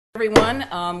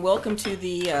Everyone, welcome to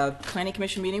the Planning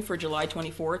Commission meeting for July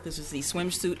 24th. This is the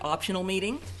swimsuit optional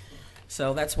meeting,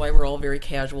 so that's why we're all very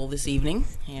casual this evening,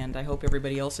 and I hope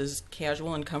everybody else is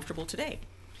casual and comfortable today.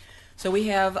 So we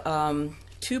have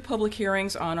two public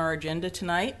hearings on our agenda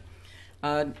tonight.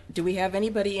 Do we have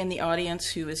anybody in the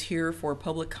audience who is here for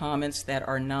public comments that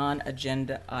are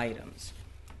non-agenda items?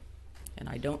 And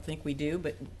I don't think we do,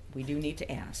 but we do need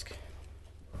to ask.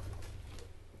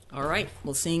 All right,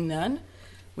 well, seeing none,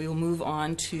 we will move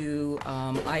on to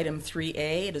item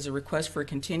 3A. It is a request for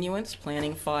continuance,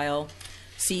 planning file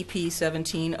CP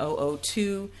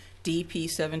 17002, DP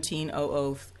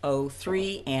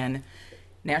 170003, and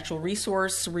natural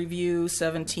resource review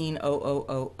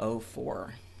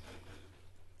 170004.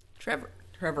 Trevor,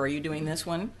 are you doing this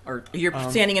one? Or you're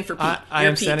standing in for Pete? I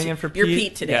am standing in for Pete. You're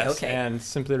Pete today, yes, okay. And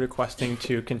simply requesting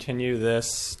to continue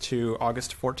this to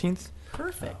August 14th.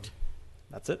 Perfect.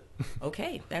 That's it.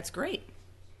 Okay, that's great.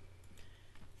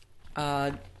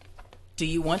 Do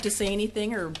you want to say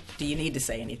anything, or do you need to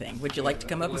say anything? Would you like to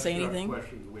come up and say anything?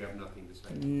 Questions, we have nothing to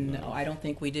say. No, I don't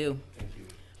think we do. Thank you.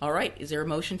 All right, is there a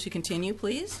motion to continue,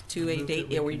 please, to a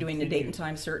date? Are we doing the date and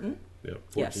time certain? Yeah,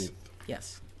 14th. Yes.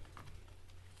 Yes.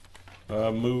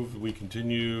 Move we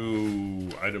continue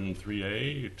item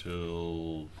 3A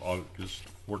till August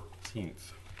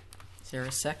 14th. Is there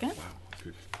a second? Wow,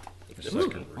 good.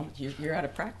 Ooh, you're out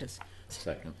of practice.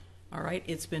 Second. All right,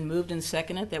 it's been moved and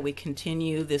seconded that we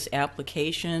continue this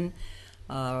application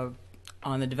on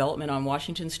the development on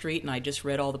Washington Street, and I just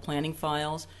read all the planning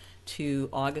files, to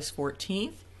August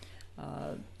 14th.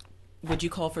 Would you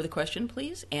call for the question,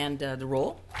 please, and the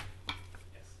roll? Yes.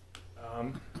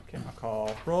 Okay, I'll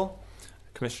call roll.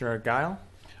 Commissioner Guile.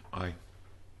 Aye.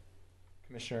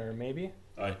 Commissioner Maybe.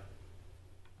 Aye.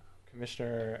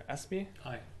 Commissioner Espy.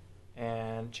 Aye.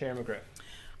 And Chair McGriff.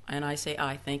 And I say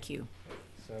aye, thank you.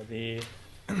 So the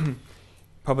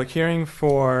public hearing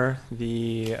for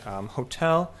the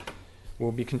hotel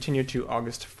will be continued to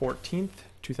August 14th,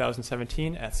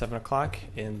 2017 at 7 o'clock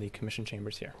in the Commission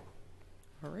chambers here.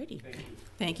 All righty.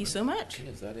 Thank you so much.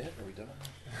 Is that it? Are we done?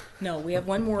 No, we have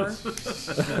one more. Next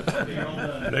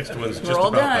one's just We're all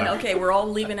about done. that. Okay, we're all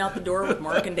leaving out the door with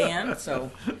Mark and Dan, so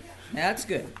that's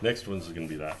good. Next one's going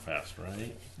to be that fast,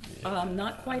 right?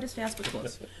 Not quite as fast, but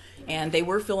close. And they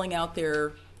were filling out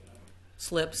their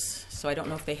slips, so I don't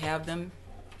know if they have them.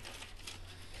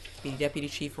 The Deputy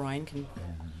Chief Ryan can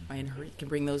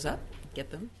bring those up,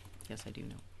 get them. Yes, I do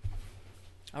know.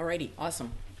 All righty,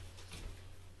 awesome.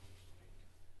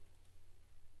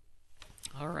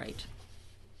 All right.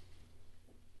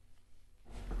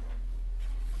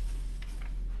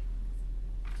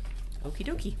 Okie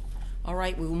dokie. All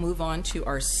right, we will move on to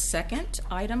our second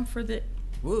item for the...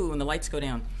 Woo, and the lights go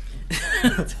down.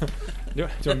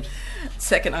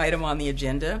 Second item on the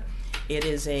agenda. It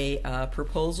is a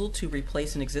proposal to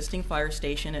replace an existing fire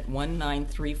station at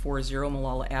 19340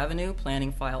 Malala Avenue,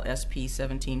 planning file SP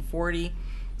 1740,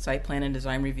 site plan and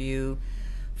design review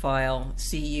file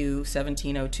CU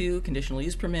 1702, conditional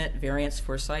use permit, variance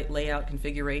for site layout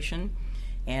configuration,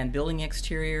 and building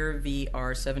exterior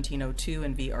VR 1702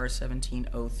 and VR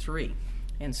 1703.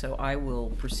 And so I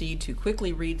will proceed to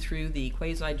quickly read through the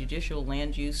quasi-judicial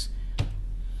land use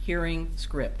hearing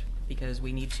script, because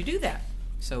we need to do that.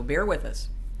 So bear with us.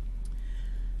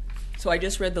 So I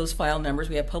just read those file numbers.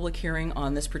 We have public hearing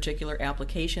on this particular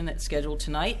application that's scheduled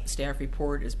tonight. Staff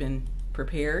report has been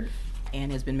prepared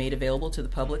and has been made available to the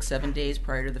public 7 days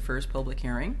prior to the first public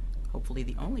hearing, hopefully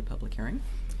the only public hearing.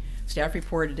 Staff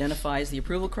report identifies the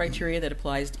approval criteria that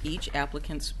applies to each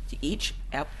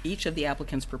of the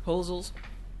applicant's proposals.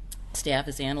 Staff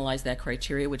has analyzed that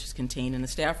criteria, which is contained in the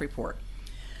staff report.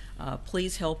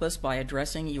 Please help us by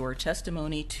addressing your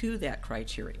testimony to that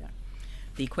criteria.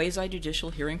 The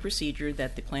quasi-judicial hearing procedure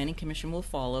that the Planning Commission will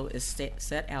follow is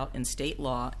set out in state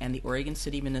law and the Oregon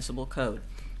City Municipal Code.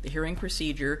 The hearing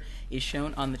procedure is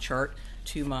shown on the chart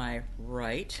to my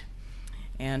right.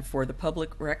 And for the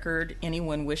public record,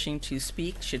 anyone wishing to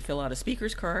speak should fill out a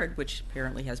speaker's card, which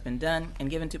apparently has been done,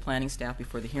 and given to planning staff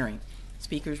before the hearing.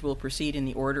 Speakers will proceed in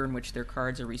the order in which their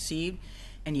cards are received,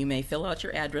 and you may fill out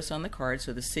your address on the card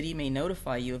so the city may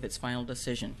notify you of its final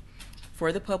decision.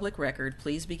 For the public record,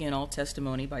 please begin all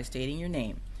testimony by stating your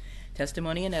name.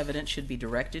 Testimony and evidence should be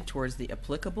directed towards the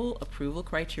applicable approval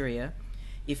criteria.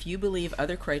 If you believe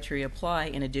other criteria apply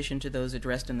in addition to those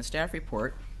addressed in the staff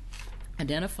report,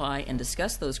 identify and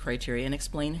discuss those criteria and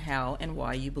explain how and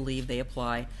why you believe they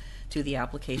apply to the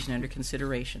application under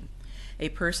consideration. A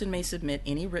person may submit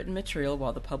any written material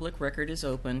while the public record is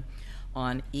open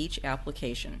on each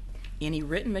application. Any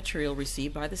written material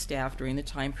received by the staff during the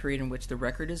time period in which the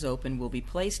record is open will be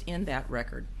placed in that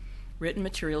record. Written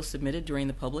materials submitted during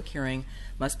the public hearing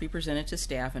must be presented to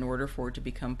staff in order for it to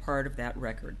become part of that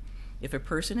record. If a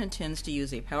person intends to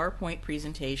use a PowerPoint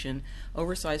presentation,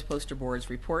 oversized poster boards,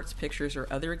 reports, pictures, or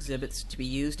other exhibits to be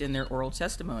used in their oral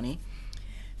testimony,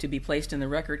 to be placed in the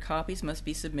record, copies must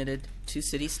be submitted to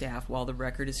city staff while the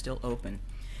record is still open.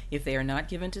 If they are not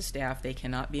given to staff, they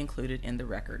cannot be included in the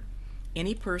record.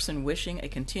 Any person wishing a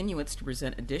continuance to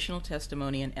present additional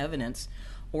testimony and evidence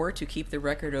or to keep the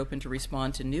record open to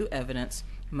respond to new evidence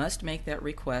must make that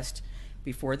request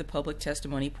before the public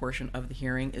testimony portion of the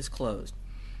hearing is closed.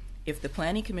 If the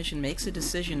Planning Commission makes a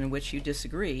decision in which you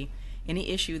disagree, any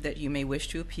issue that you may wish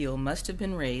to appeal must have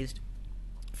been raised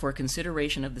for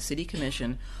consideration of the City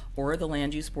Commission or the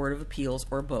Land Use Board of Appeals,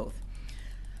 or both.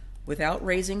 Without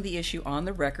raising the issue on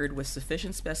the record with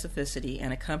sufficient specificity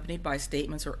and accompanied by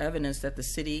statements or evidence that the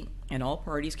city and all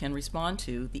parties can respond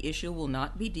to, the issue will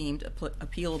not be deemed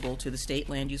appealable to the State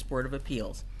Land Use Board of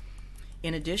Appeals.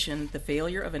 In addition, the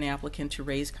failure of an applicant to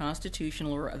raise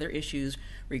constitutional or other issues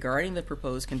regarding the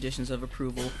proposed conditions of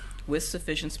approval with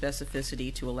sufficient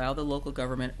specificity to allow the local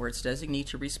government or its designee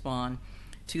to respond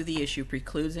to the issue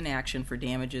precludes an action for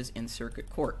damages in circuit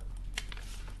court.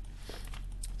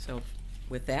 So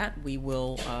with that, we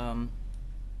will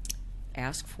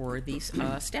ask for the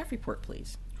staff report,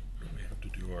 please. We have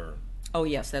to do our. Oh,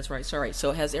 yes, that's right. Sorry.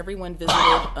 So has everyone visited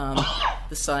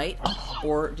the site,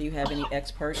 or do you have any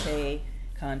ex parte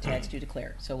contacts to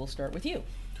declare? So we'll start with you.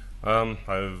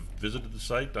 I've visited the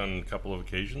site on a couple of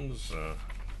occasions.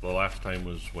 The last time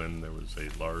was when there was a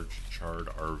large charred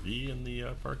RV in the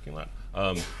parking lot.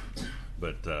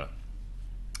 But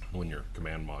when your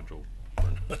command module.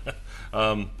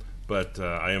 But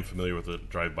I am familiar with it,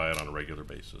 drive by it on a regular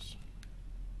basis.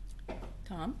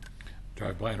 Tom?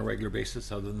 Drive by on a regular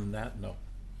basis. Other than that, no.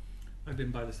 I've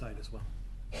been by the site as well.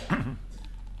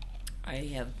 I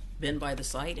have been by the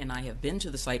site, and I have been to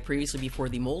the site previously before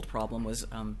the mold problem was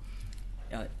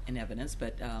in evidence,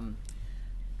 but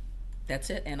that's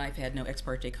it, and I've had no ex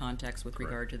parte contacts with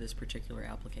regard to this particular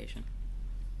application.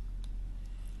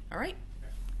 All right.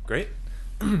 Great.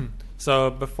 So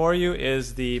before you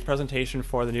is the presentation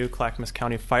for the new Clackamas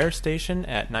County Fire Station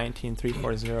at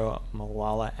 19340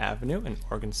 Malala Avenue in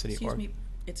Oregon City, Excuse Oregon. me,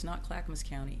 it's not Clackamas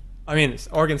County. I mean, it's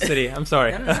Oregon City. I'm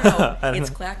sorry. No. I don't It's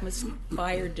know. Clackamas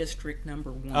Fire District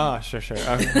number 1. Oh, sure.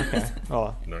 Okay.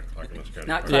 Oh, Not Clackamas County.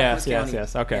 Not Fire. Clackamas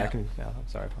yes. County. Okay, Yeah. I can. Yeah, I'm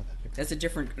sorry about that. That's a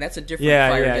different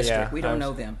fire Yeah. district. We I don't was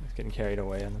know them. Getting carried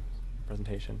away on the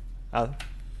presentation.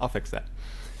 I'll fix that.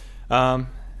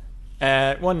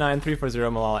 At 19340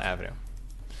 Malala Avenue.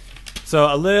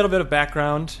 So a little bit of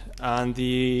background on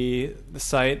the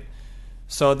site.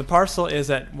 So the parcel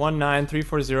is at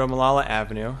 19340 Malala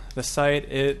Avenue. The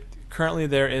site, currently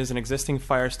there is an existing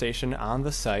fire station on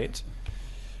the site.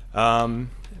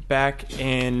 Back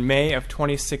in May of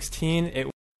 2016,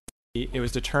 it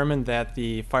was determined that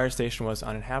the fire station was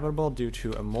uninhabitable due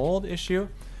to a mold issue.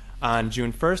 On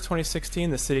June 1st,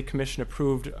 2016, the City Commission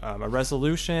approved a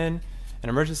resolution, an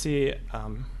emergency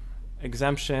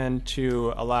exemption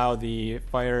to allow the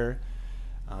fire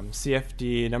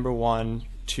CFD number 1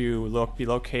 to be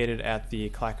located at the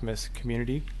Clackamas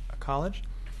Community College.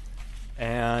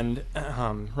 And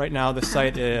right now the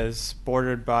site is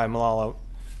bordered by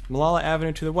Malala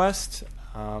Avenue to the west,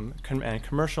 and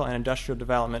commercial and industrial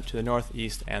development to the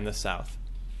northeast and the south.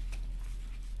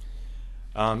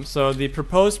 So the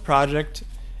proposed project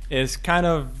is kind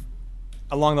of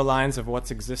along the lines of what's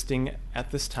existing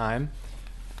at this time.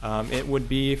 It would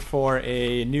be for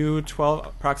a new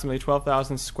approximately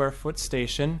 12,000 square foot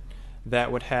station that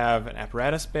would have an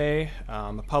apparatus bay,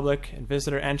 a public and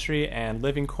visitor entry, and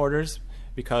living quarters,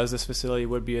 because this facility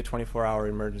would be a 24-hour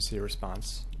emergency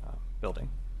response building.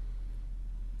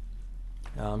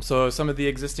 So some of the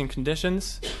existing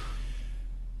conditions,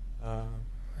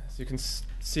 as you can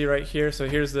see right here. So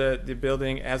here's the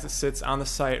building as it sits on the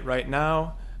site right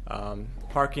now. Some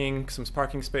parking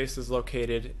spaces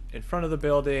located in front of the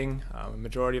building. A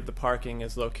majority of the parking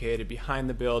is located behind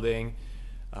the building,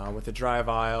 with a drive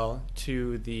aisle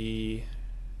to the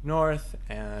north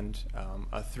and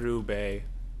a through bay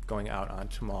going out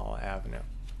onto Malala Avenue.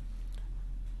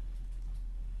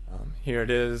 Here it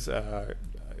is, a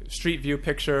street view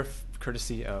picture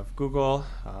courtesy of Google.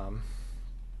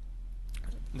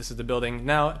 This is the building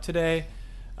now today,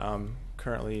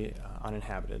 currently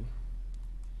uninhabited.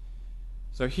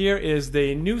 So here is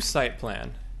the new site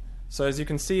plan. So as you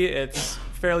can see, it's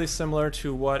fairly similar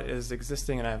to what is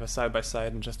existing, and I have a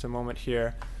side-by-side in just a moment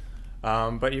here.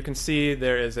 But you can see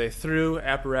there is a through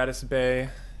apparatus bay.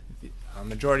 The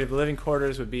majority of the living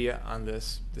quarters would be on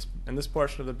in this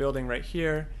portion of the building right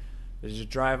here. There's a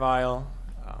drive aisle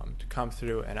to come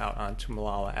through and out onto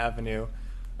Malala Avenue.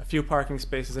 A few parking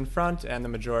spaces in front, and the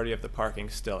majority of the parking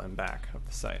still in back of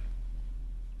the site.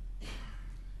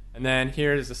 And then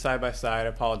here is the side-by-side. I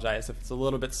apologize if it's a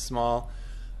little bit small,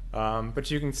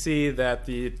 but you can see that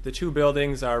the two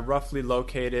buildings are roughly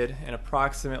located in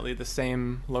approximately the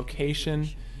same location.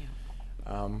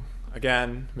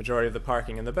 Again, majority of the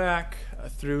parking in the back,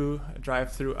 through a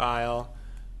drive-through aisle,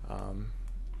 a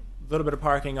little bit of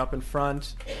parking up in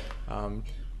front,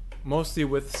 mostly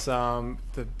with some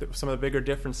of the bigger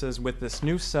differences with this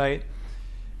new site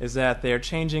is that they are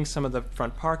changing some of the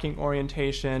front parking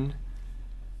orientation.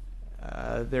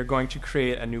 They're going to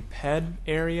create a new ped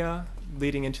area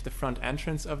leading into the front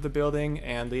entrance of the building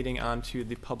and leading onto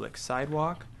the public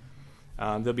sidewalk.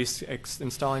 They'll be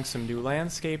installing some new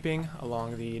landscaping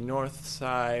along the north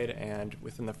side and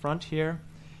within the front here.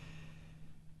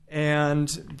 And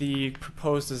the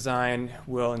proposed design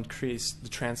will increase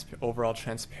the overall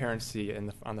transparency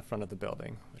on the front of the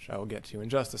building, which I will get to in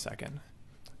just a second.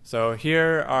 So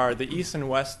here are the east and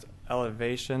west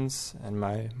elevations, and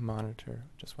my monitor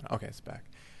just went, okay, it's back.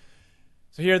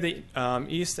 So here are the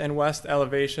east and west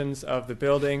elevations of the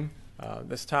building.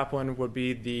 This top one would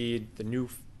be the new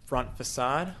front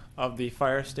facade of the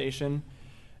fire station.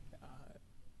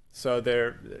 So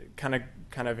they're kind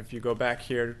of if you go back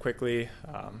here quickly,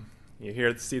 you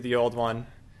here see the old one.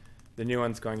 The new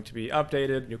one's going to be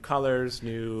updated, new colors,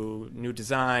 new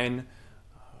design,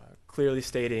 clearly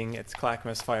stating it's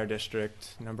Clackamas Fire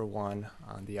District #1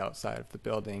 on the outside of the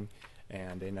building,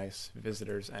 and a nice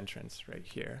visitor's entrance right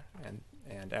here,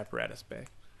 and apparatus bay.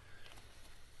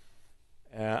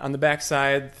 On the back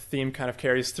side, the theme kind of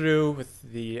carries through with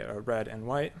the red and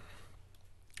white.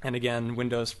 And again,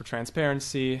 windows for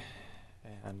transparency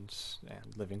and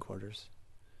living quarters.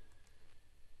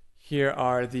 Here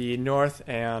are the north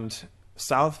and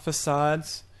south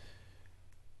facades.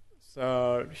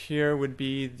 So here would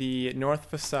be the north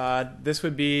facade. This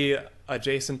would be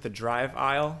adjacent the drive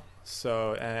aisle.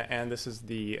 So and this is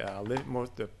the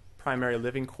primary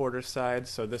living quarters side.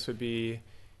 So this would be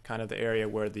kind of the area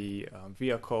where the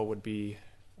vehicle would be,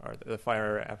 or the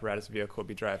fire apparatus vehicle would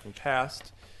be driving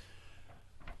past.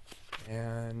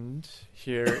 And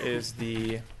here is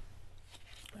the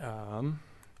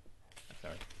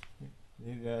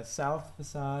south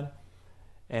facade,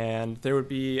 and there would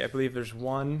be, I believe, there's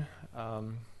one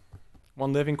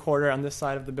living quarter on this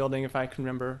side of the building, if I can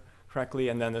remember correctly,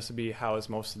 and then this would be housed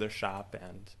most of their shop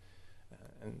and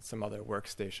some other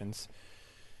workstations.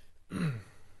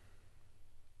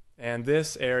 And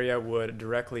this area would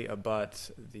directly abut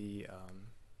the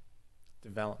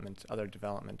other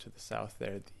development to the south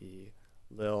there, the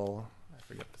I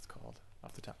forget what it's called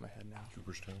off the top of my head now.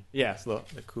 Cooperstown? Yes, the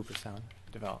Cooperstown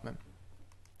development.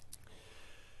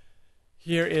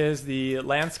 Here is the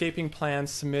landscaping plan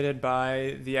submitted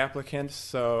by the applicant.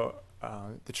 So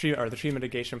the tree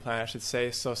mitigation plan, I should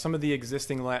say. So some of the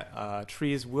existing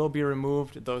trees will be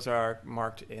removed. Those are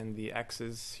marked in the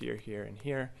X's here, here, and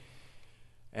here.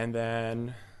 And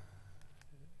then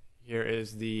here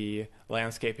is the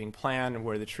landscaping plan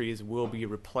where the trees will be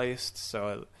replaced.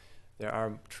 So there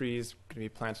are trees going to be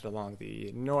planted along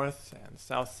the north and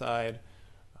south side,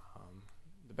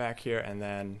 the back here, and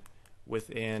then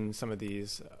within some of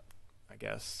these,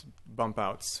 bump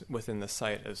outs within the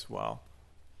site as well.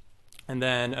 And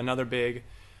then another big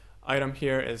item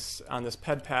here is on this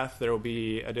ped path, there will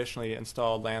be additionally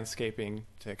installed landscaping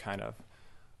to kind of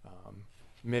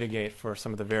mitigate for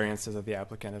some of the variances that the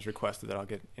applicant has requested that I'll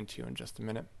get into in just a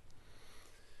minute.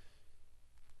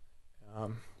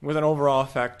 With an overall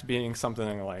effect being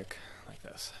something like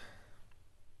this.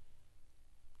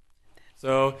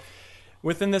 So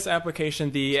within this application,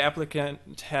 the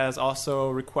applicant has also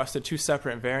requested 2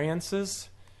 separate variances.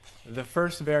 The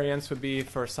first variance would be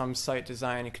for some site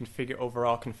design and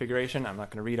overall configuration. I'm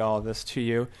not going to read all of this to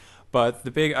you, but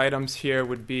the big items here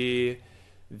would be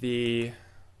the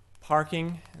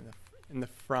parking in the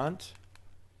front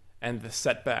and the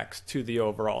setbacks to the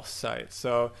overall site.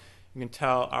 So you can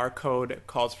tell our code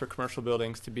calls for commercial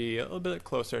buildings to be a little bit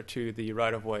closer to the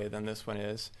right-of-way than this one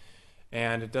is,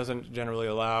 and it doesn't generally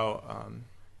allow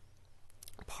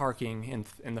parking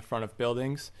in the front of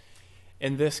buildings.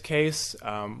 In this case,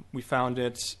 we found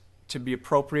it to be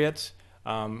appropriate.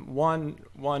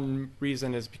 One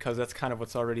reason is because that's kind of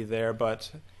what's already there,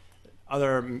 but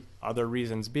other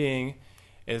reasons being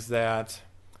is that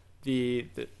the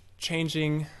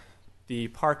changing the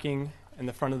parking in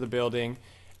the front of the building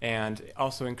and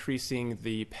also increasing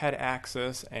the ped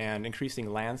access and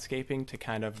increasing landscaping to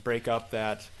kind of break up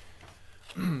that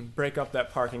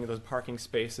parking, those parking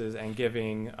spaces, and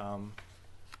giving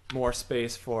more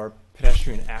space for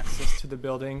pedestrian access to the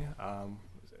building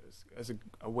as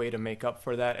a way to make up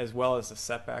for that, as well as the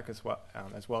setback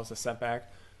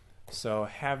So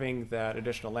having that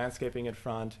additional landscaping in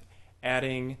front,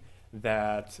 adding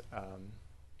that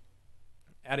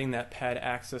ped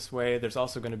access way. There's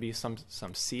also going to be some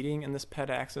seating in this ped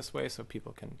access way, so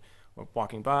people can,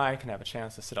 walking by, can have a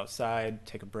chance to sit outside,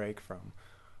 take a break from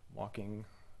walking,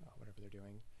 whatever they're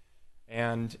doing.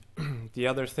 And the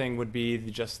other thing would be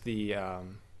just the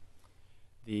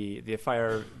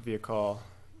fire vehicle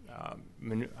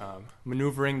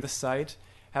maneuvering the site.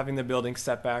 Having the building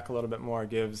set back a little bit more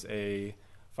gives a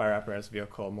fire apparatus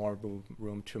vehicle more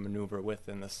room to maneuver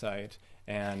within the site.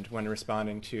 And when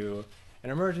responding to an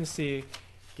emergency,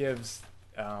 gives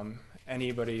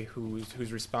anybody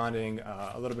who's responding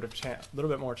a little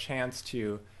bit more chance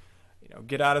to,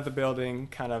 get out of the building,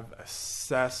 kind of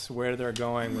assess where they're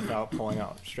going without pulling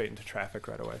out straight into traffic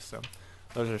right away. So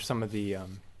those are some of the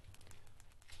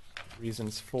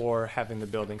reasons for having the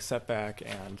building set back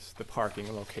and the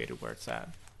parking located where it's at.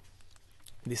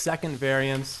 The second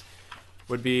variance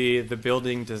would be the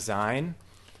building design.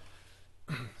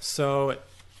 So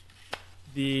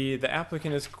the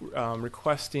applicant is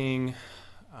requesting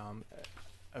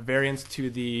a variance to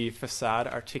the facade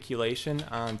articulation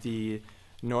on the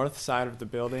north side of the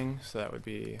building. So that would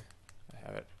be, I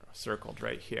have it circled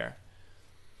right here.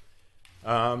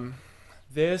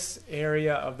 This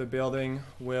area of the building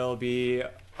will be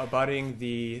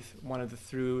abutting one of the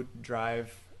through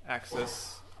drive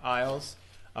access aisles,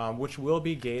 which will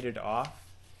be gated off.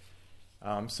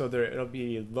 So it'll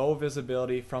be low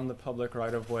visibility from the public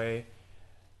right-of-way.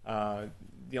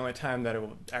 The only time that it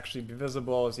will actually be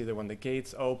visible is either when the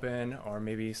gates open, or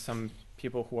maybe some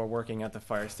people who are working at the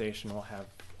fire station will have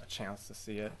a chance to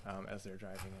see it as they're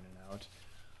driving in and out.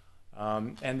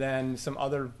 And then some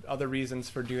other reasons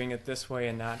for doing it this way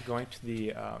and not going to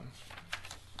the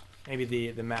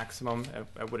maybe the maximum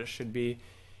at what it should be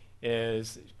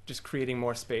is just creating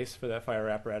more space for that fire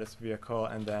apparatus vehicle,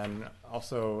 and then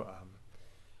also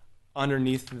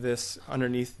underneath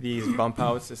these bump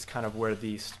outs is kind of where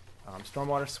the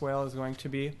stormwater swale is going to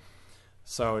be.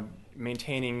 So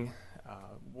maintaining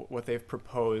what they've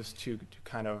proposed to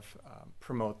kind of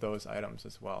promote those items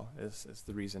as well is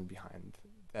the reason behind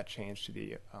that change to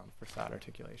the facade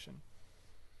articulation.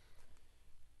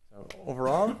 So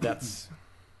overall, that's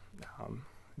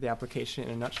the application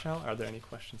in a nutshell. Are there any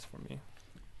questions for me?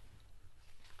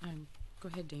 Go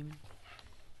ahead, Damon.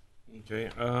 Okay.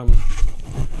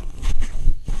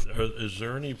 Is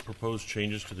there any proposed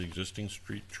changes to the existing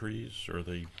street trees, or are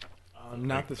they?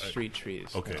 Not the street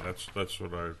trees. Okay, no. that's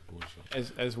what I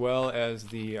was. As well as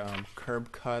the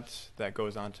curb cut that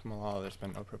goes on to Malala, there's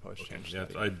been no proposed change. Yeah,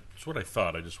 that's what I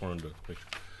thought. I just wanted to make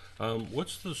sure.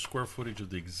 What's the square footage of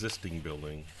the existing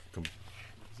building?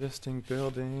 Existing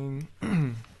building.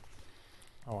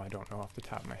 Oh, I don't know off the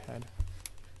top of my head.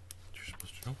 You're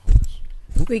supposed to know all this.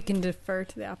 We can defer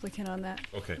to the applicant on that.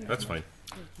 Okay, that's fine.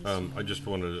 I just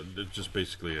wanted to, just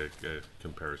basically a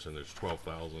comparison. There's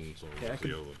 12,000, so Yeah, is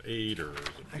it 8 or is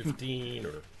it 15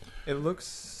 or? It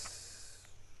looks.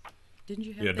 Didn't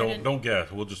you have Yeah, that don't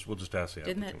guess. We'll just ask the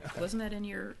Didn't applicant. wasn't that in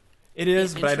your? It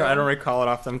is, but I intro? don't recall it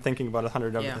off. I'm thinking about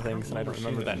 100 other Yeah, I things, and I don't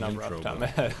remember that number off the top of my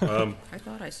head. I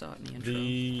thought I saw it in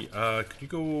the intro. Could you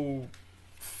go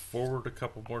forward a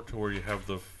couple more to where you have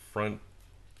the front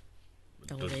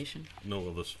Elevation.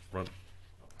 No, this front.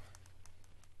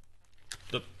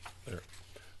 There.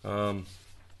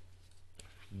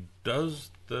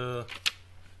 Does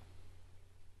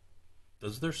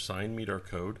their sign meet our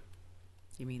code?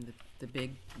 You mean the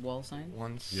big wall sign?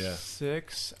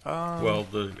 1-6. Well,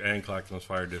 the Ann Clackamas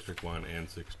Fire District 1 and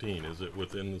 16. Is it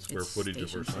within the square It's footage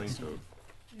of our station sign 16. code?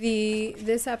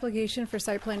 This application for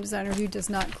site plan design review does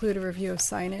not include a review of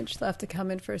signage. They'll have to come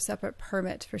in for a separate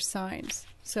permit for signs.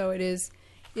 So it is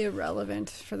irrelevant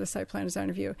for the site plan design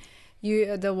review.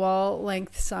 The wall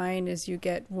length sign is you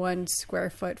get 1 square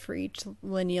foot for each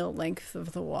lineal length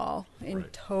of the wall in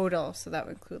Right. total. So that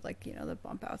would include the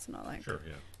bump outs and all that. Sure,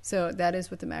 yeah. So that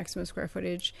is what the maximum square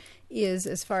footage is.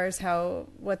 As far as how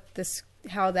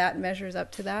that measures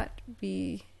up to that,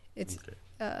 it's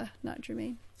Okay. not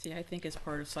germane. See, I think as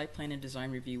part of site plan and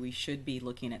design review, we should be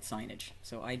looking at signage.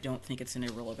 So I don't think it's an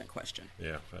irrelevant question.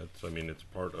 Yeah, it's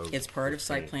part of. It's part the of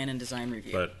site thing. plan and design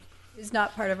review. But It's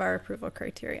not part of our approval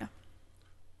criteria.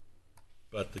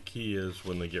 the key is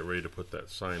when they get ready to put that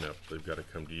sign up, they've got to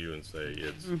come to you and say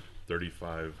it's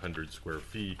 3,500 square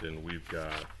feet, and we've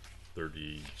got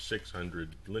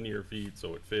 3,600 linear feet,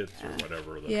 so it fits, or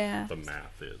whatever the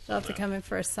math is. They'll have on to that. come in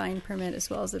for a sign permit as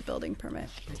well as a building permit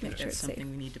to make sure That's it's safe.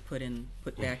 something we need to put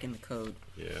back in the code.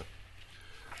 Yeah.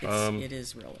 It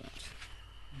is relevant.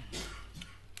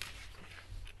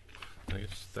 I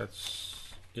guess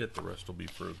that's it. The rest will be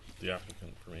for the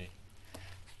applicant for me.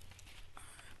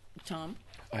 Tom?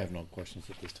 I have no questions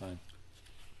at this time.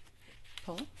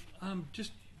 Paul?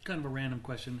 Just kind of a random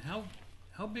question. How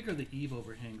big are the eave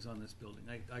overhangs on this building?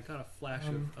 I got a flash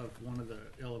of one of the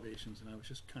elevations, and I was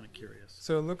just kind of curious.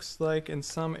 So it looks like in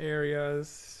some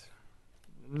areas,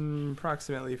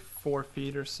 approximately 4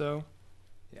 feet or so.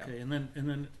 Yeah. Okay, and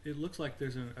then it looks like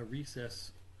there's a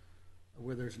recess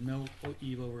where there's no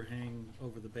eave overhang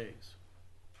over the bays.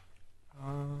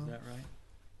 Is that right?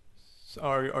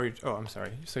 I'm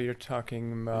sorry. So you're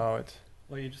talking about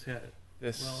Well, you just had it.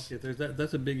 this? Well, okay,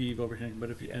 that's a big eave overhang, but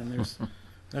if you, and there's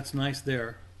that's nice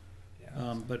there.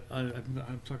 Yeah. But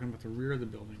I'm talking about the rear of the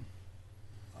building.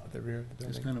 The rear of the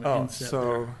There's building. kind of an inset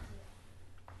so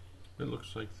there. It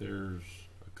looks like there's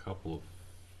a couple of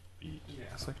feet.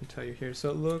 yeah, so I can tell you here.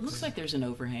 So it Looks like there's an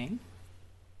overhang.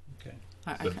 Okay,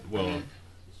 Well, a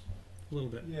little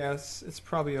bit. yes, it's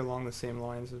probably along the same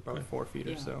lines, about Okay. 4 feet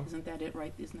or so. Isn't that it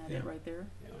right? Isn't that Yeah. it right there?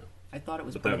 Yeah. I thought it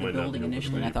was But part that of the might not building be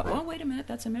initially, and I thought, right. oh, wait a minute,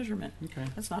 that's a measurement. Okay.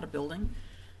 That's not a building.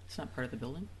 It's not part of the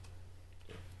building.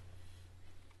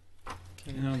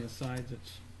 And on the sides,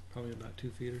 it's probably about 2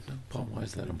 feet or so. Paul, why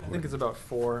is that I think important? it's about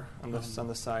 4 on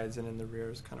the sides, and in the rear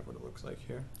is kind of what it looks like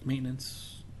here.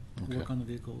 Maintenance, Okay. work on the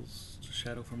vehicles,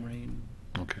 shadow from rain.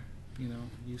 Okay.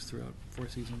 Used throughout 4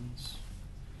 seasons.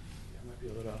 Yeah, might be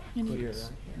a little And clearer.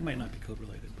 it's- It might not be code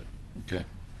related, but Okay.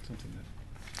 something that.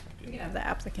 We can have the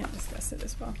applicant discuss it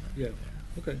as well. Yeah.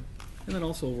 Okay. And then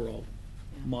also overall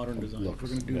Yeah. modern design. If we're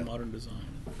going to do Yeah. modern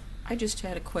design. I just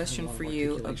had a question a lot for of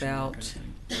you articulation, that about kind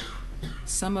of thing.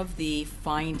 some of the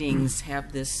findings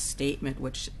have this statement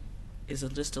which is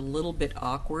just a little bit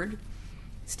awkward.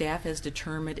 Staff has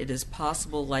determined it is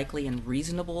possible, likely, and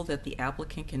reasonable that the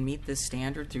applicant can meet this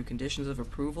standard through conditions of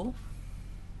approval.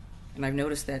 And I've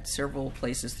noticed that several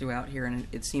places throughout here, and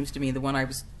it seems to me the one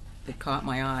that caught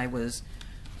my eye was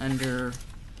under,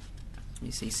 let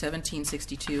me see,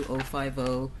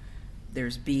 1762-050.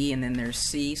 There's B and then there's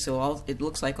C. So it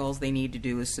looks like all they need to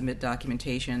do is submit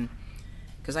documentation.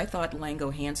 Because I thought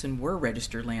Lango Hansen were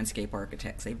registered landscape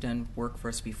architects. They've done work for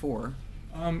us before.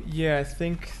 Yeah, I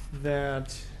think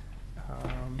that.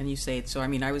 And you say, so I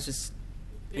mean, I was just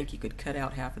think you could cut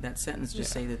out half of that sentence,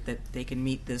 just Yeah. say that they can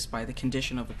meet this by the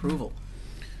condition of approval.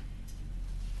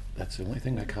 That's the only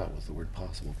thing I caught was the word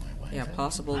possible. My wife. Yeah,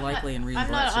 possible, likely, and I'm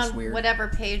reasonable. not That's just on weird. whatever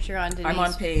page you're on, Denise. I'm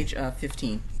on page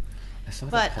 15. I saw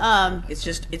that But, possible. It's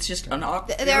just an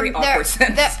There- very there- awkward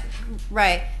sentence. there-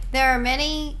 right. There are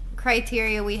many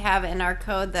criteria we have in our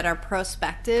code that are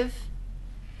prospective,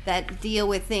 that deal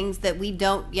with things that we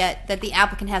don't yet, that the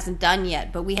applicant hasn't done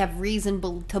yet, but we have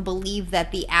reason to believe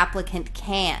that the applicant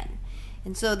can.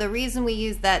 And so the reason we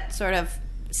use that sort of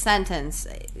sentence,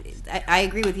 I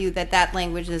agree with you that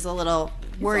language is a little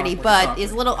wordy, awkward. but It's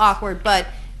is a little awkward. But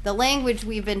the language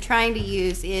we've been trying to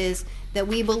use is that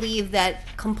we believe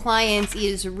that compliance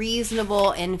is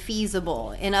reasonable and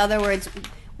feasible. In other words,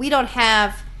 we don't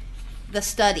have the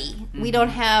study. We don't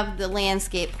have the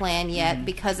landscape plan yet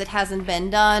because it hasn't been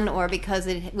done or because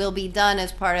it will be done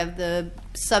as part of the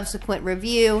subsequent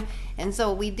review. And so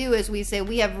what we do is we say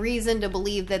we have reason to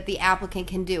believe that the applicant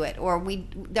can do it, or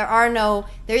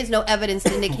there is no evidence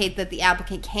to indicate that the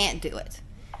applicant can't do it.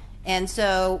 And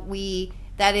so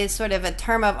that is sort of a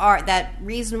term of art. That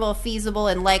reasonable, feasible,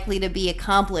 and likely to be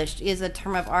accomplished is a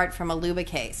term of art from a LUBA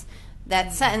case.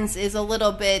 That sentence is a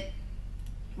little bit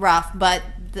rough, but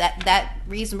that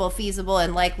reasonable, feasible,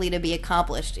 and likely to be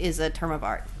accomplished is a term of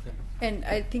art. And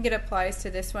I think it applies to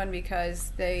this one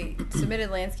because they submitted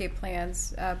landscape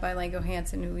plans by Lango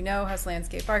Hansen, who we know has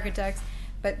landscape architects,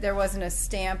 but there wasn't a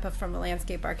stamp from a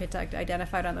landscape architect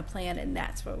identified on the plan, and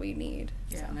that's what we need.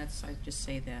 Yeah, and that's, I just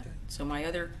say that. So my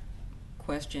other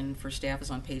question for staff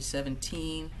is on page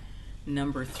 17,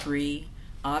 number 3.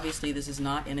 Obviously, this is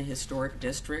not in a historic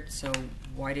district, so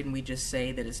why didn't we just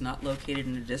say that it's not located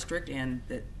in a district and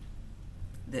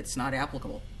that's not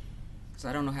applicable? Because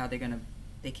I don't know how they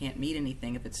can't meet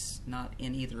anything if it's not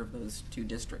in either of those two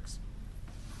districts.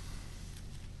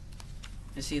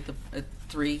 You see at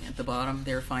 3 at the bottom,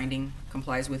 their finding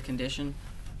complies with condition.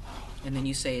 And then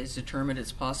you say it's determined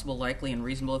it's possible, likely, and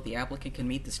reasonable if the applicant can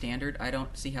meet the standard. I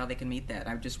don't see how they can meet that.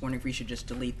 I'm just wondering if we should just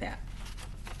delete that.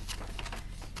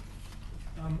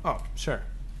 Oh, sure.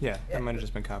 Yeah, that might have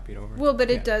just been copied over. Well, but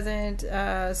Yeah. it doesn't.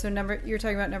 So you're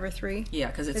talking about number 3. Yeah,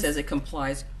 because it Is- says it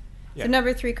complies. Yeah. So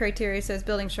number 3 criteria says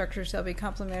building structures shall be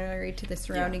complementary to the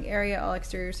surrounding area. All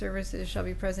exterior services shall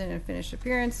be present in finished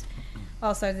appearance.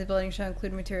 All sides of the building shall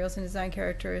include materials and design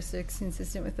characteristics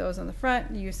consistent with those on the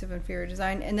front. Use of inferior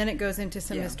design, and then it goes into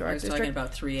some Yeah, historic I was district. talking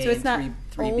about 3A so it's and not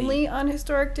 3B. only on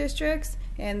historic districts,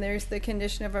 and there's the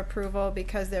condition of approval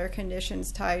because there are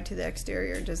conditions tied to the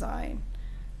exterior design.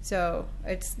 So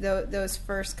it's those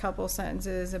first couple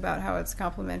sentences about how it's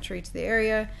complementary to the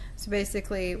area. So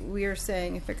basically, we are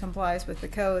saying if it complies with the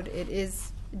code,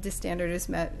 the standard is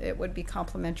met. It would be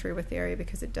complementary with the area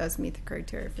because it does meet the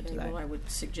criteria for Okay, design. well, I would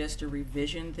suggest a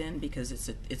revision then, because it's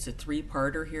a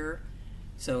 3-parter here.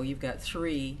 So you've got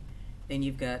 3, then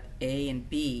you've got A and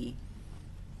B.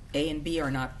 A and B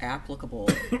are not applicable,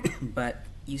 but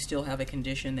you still have a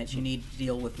condition that you need to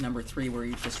deal with number 3, where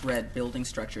you just read building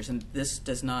structures, and this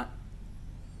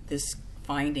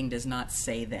finding does not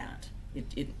say that.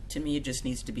 To me, it just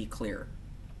needs to be clear.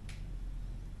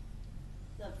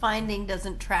 The finding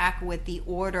doesn't track with the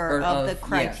order of the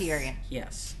criteria.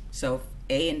 Yes. So if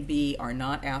A and B are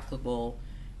not applicable,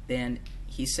 then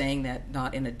he's saying that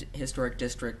not in a historic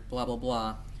district, blah, blah,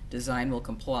 blah, design will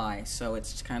comply. So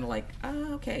it's kind of like,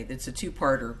 okay, it's a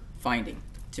 2-parter finding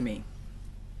to me.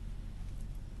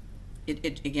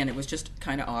 Again, it was just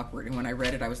kind of awkward, and when I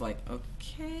read it, I was like,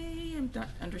 okay, I'm not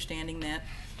understanding that.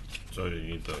 So you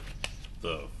need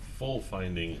the full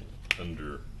finding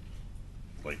under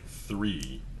like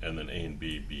 3, and then A and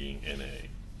B being NA.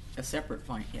 A separate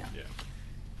find, yeah. Yeah.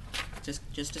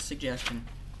 Just a suggestion.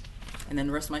 And then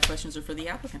the rest of my questions are for the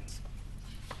applicants.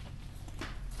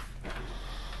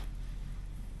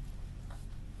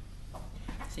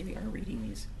 See, we are reading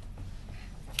these.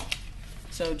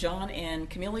 So John and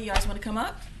Camilla, you guys want to come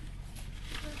up?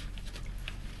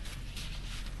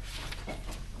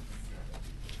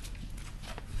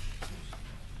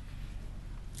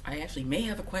 I actually may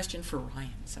have a question for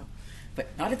Ryan, so, but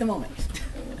not at the moment.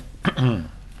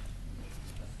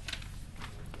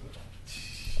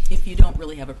 If you don't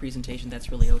really have a presentation,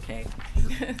 that's really okay.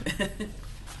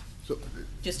 So,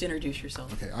 Just introduce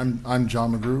yourself. okay, I'm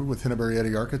John McGrew with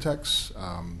Hinneberry-Eddy Architects,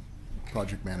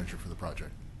 project manager for the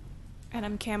project. And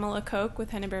I'm Camilla Koch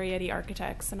with Henneberry-Eddy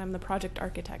Architects, and I'm the project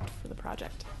architect for the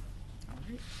project. All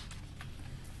right.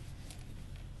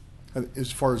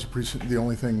 As far as the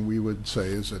only thing we would say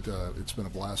is that it's been a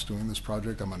blast doing this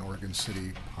project. I'm an Oregon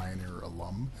City Pioneer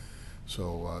alum,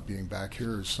 so being back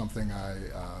here is something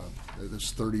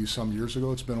it's 30-some years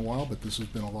ago. It's been a while, but this has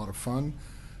been a lot of fun.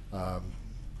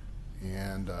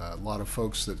 And a lot of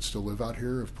folks that still live out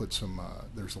here have put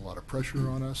there's a lot of pressure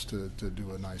on us to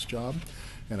do a nice job.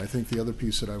 And I think the other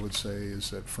piece that I would say is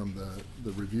that from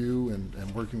the review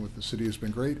and working with the city has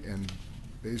been great, and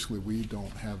basically we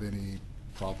don't have any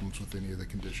problems with any of the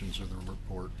conditions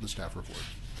or the staff report.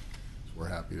 So we're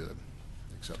happy to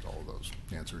accept all of those,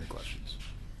 answer any questions.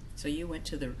 So you went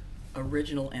to the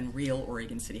original and real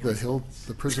Oregon City High The School. hill,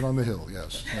 the prison on the hill,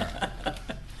 yes. Yeah.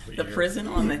 The prison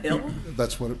on the hill?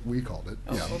 That's what we called it.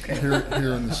 Oh, yeah. okay.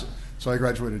 Here in this. So I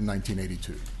graduated in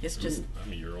 1982. It's just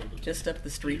I'm a year older. just up the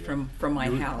street from my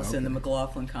You- house in the okay.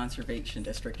 McLaughlin Conservation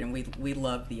District, and we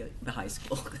love the high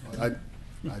school.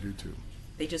 I do too.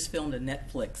 They just filmed a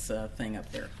Netflix thing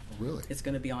up there. Really? It's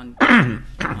going to be on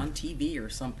TV or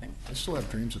something. I still have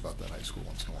dreams about that high school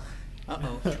once in a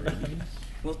while.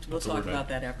 We'll talk overnight. about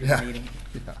that after Yeah. the meeting.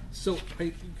 Yeah. So,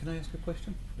 can I ask a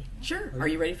question? Sure. Are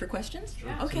you ready for questions?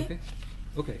 Okay.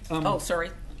 Okay. Oh,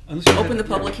 sorry. Unless you Open had- the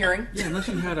public hearing. Yeah, unless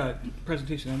you had a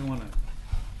presentation, I don't want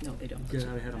to No, they don't. get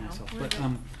out ahead of myself. But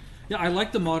yeah, I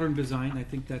like the modern design. I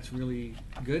think that's really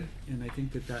good, and I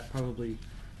think that probably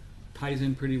ties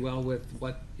in pretty well with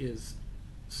what is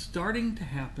starting to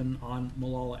happen on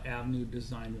Malala Avenue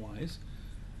design-wise.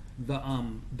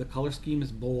 The color scheme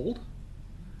is bold,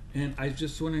 and I was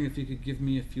just wondering if you could give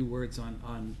me a few words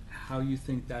on how you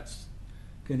think that's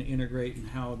going to integrate and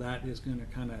how that is going to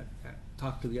kind of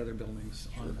talk to the other buildings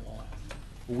on Malala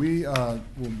Avenue.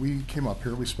 When we came up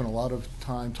here, we spent a lot of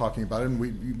time talking about it,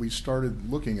 and we started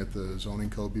looking at the zoning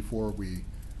code before we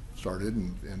started,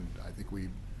 and I think we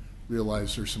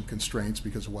realized there's some constraints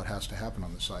because of what has to happen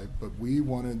on the site. But we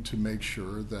wanted to make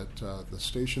sure that the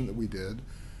station that we did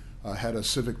had a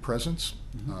civic presence,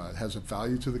 it has a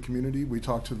value to the community. We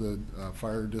talked to the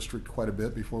fire district quite a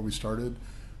bit before we started.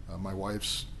 My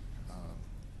wife's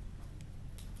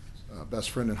best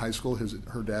friend in high school,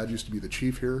 her dad used to be the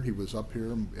chief here. He was up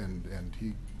here, and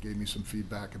he gave me some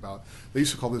feedback about, they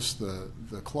used to call this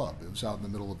the club. It was out in the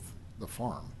middle of the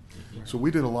farm. So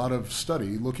we did a lot of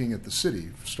study looking at the city,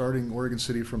 starting Oregon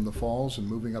City from the Falls and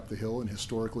moving up the hill and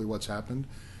historically what's happened,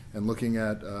 and looking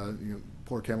at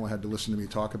poor Kamala had to listen to me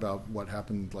talk about what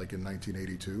happened like in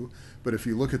 1982. But if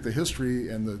you look at the history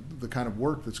and the kind of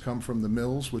work that's come from the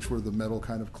mills, which were the metal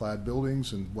kind of clad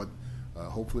buildings and what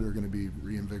hopefully are going to be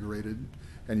reinvigorated,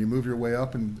 and you move your way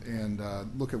up and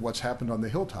look at what's happened on the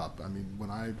hilltop. I mean, when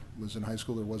I was in high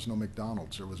school, there was no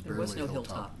McDonald's. There was barely was no a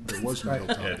hilltop. hilltop. There was no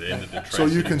hilltop. Yeah, it ended in So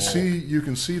you Tri-City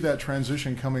can see that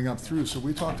transition coming up through. So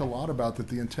we talked a lot about that.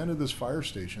 The intent of this fire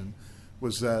station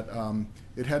was that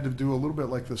it had to do a little bit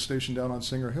like the station down on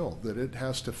Singer Hill, that it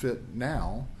has to fit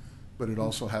now, but it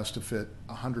also has to fit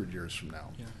 100 years from now.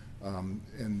 Yeah.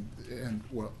 And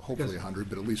well, hopefully Because- 100,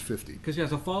 but at least 50. Because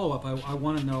as a follow-up, I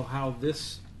want to know how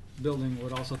this building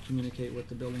would also communicate with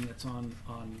the building that's on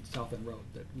South End Road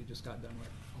that we just got done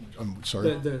with. I'm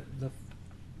sorry. The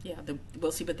Yeah,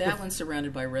 well, see, but that one's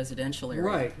surrounded by residential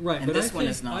area. right. And But this I one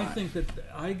think, is not. I think that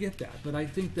I get that, but I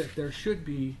think that there should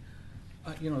be,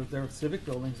 there are civic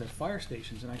buildings, there are fire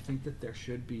stations, and I think that there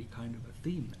should be kind of a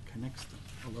theme that connects them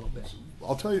a little bit.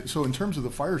 I'll tell you, so in terms of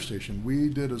the fire station, we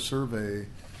did a survey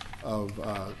of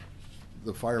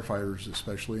the firefighters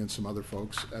especially and some other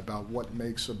folks about what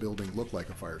makes a building look like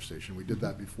a fire station. We did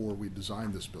that before we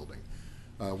designed this building.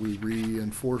 We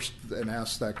reinforced and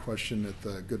asked that question at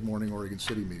the Good Morning Oregon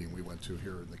City meeting we went to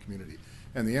here in the community.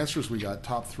 And the answers we got,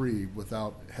 top three,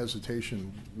 without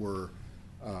hesitation, were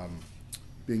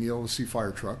being able to see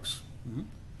fire trucks,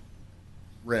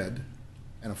 red,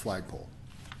 and a flagpole.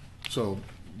 So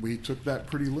we took that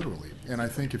pretty literally. And I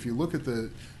think if you look at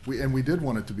we did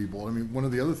want it to be bold. I mean, one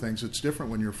of the other things, it's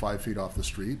different when you're 5 feet off the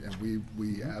street, and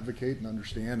we advocate and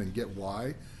understand and get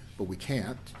why, but we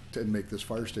can't to make this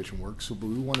fire station work. So but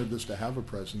we wanted this to have a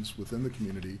presence within the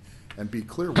community and be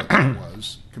clear what it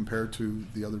was compared to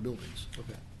the other buildings.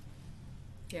 Okay.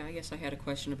 Yeah, I guess I had a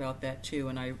question about that too.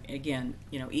 And again,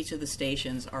 each of the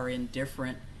stations are in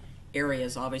different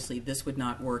areas. Obviously, this would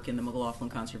not work in the McLaughlin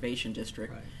Conservation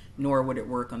District, Right. nor would it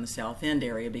work on the South End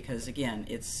area because, again,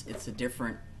 it's a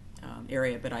different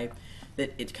area. But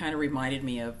it kind of reminded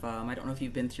me of I don't know if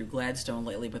you've been through Gladstone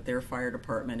lately, but their fire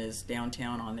department is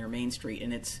downtown on their main street,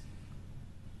 and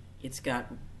it's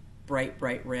got bright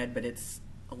red, but it's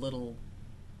a little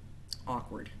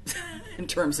awkward in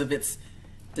terms of its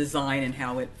design and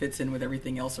how it fits in with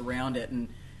everything else around it. And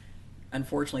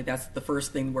unfortunately, that's the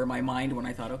first thing where my mind when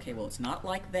I thought, okay, well, it's not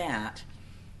like that.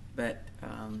 But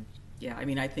yeah, I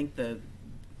mean, I think the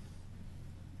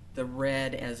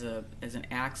red as an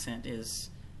accent is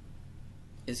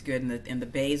good, and the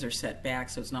bays are set back,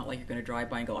 so it's not like you're going to drive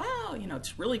by and go, oh,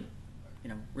 it's really,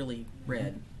 really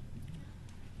red.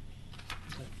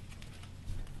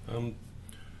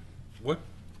 What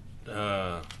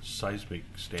seismic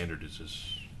standard is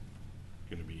this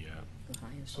going to be at? The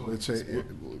highest. So it's a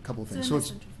couple of things. It's So an it's,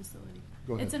 essential facility.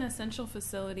 go ahead. It's an essential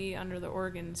facility under the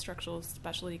Oregon Structural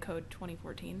Specialty Code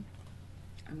 2014.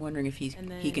 I'm wondering if he And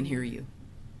can then- hear you.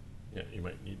 Yeah, you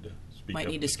might need to speak Might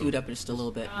up need to just scoot a- up just a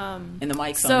little bit. Um, And the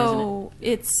mic's on, So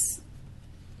it's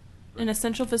an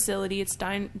essential facility. It's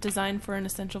designed for an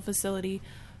essential facility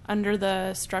under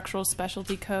the Structural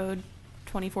Specialty Code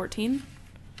 2014.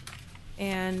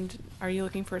 And are you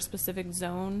looking for a specific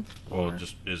zone? Well, or-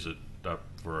 just is it up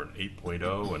for an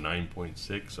 8.0, a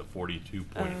 9.6, a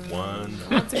 42.1?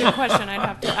 That's a good question. I'd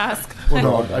have to ask. Well,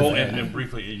 no, Oh, and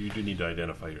briefly, you do need to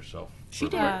identify yourself. She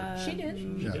for the did. record. She did.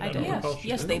 Yeah. I did. Yes, Oh, she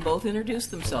yes, did? they both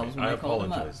introduced themselves when I I called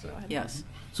them up. apologize then. Yes.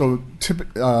 So,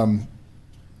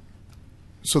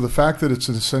 so the fact that it's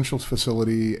an essential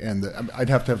facility, and I'd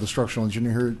have to have the structural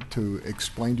engineer here to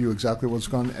explain to you exactly what's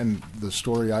gone. And the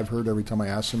story I've heard every time I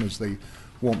ask them is they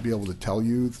won't be able to tell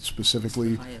you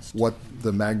specifically It's the highest. what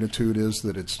the magnitude is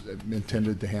that it's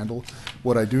intended to handle.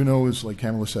 What I do know is, like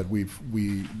Kamala said, we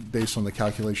based on the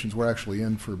calculations, we're actually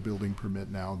in for a building permit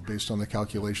now. Based on the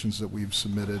calculations that we've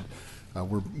submitted,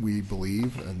 we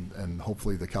believe, and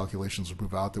hopefully the calculations will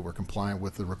prove out that we're compliant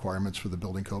with the requirements for the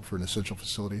building code for an essential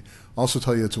facility. I'll also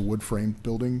tell you it's a wood frame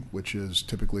building, which is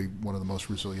typically one of the most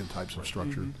resilient types of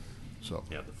structure. So,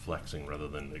 Yeah, the flexing rather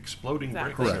than exploding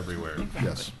Exactly. bricks Correct. everywhere.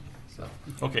 yes. So,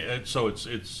 okay, so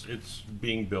it's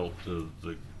being built to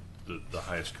the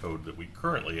highest code that we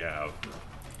currently have,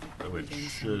 which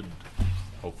should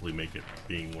hopefully make it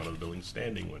being one of the buildings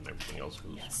standing when everything else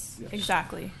goes. Yes,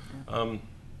 exactly. And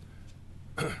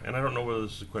I don't know whether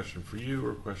this is a question for you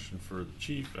or a question for the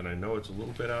chief, and I know it's a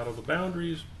little bit out of the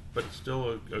boundaries, but it's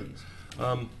still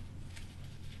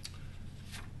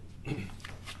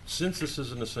since this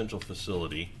is an essential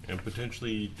facility, and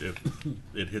potentially if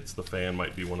it hits the fan,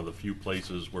 might be one of the few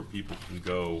places where people can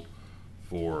go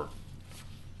for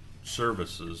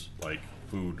services like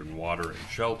food and water and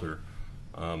shelter,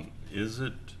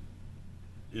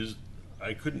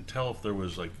 I couldn't tell if there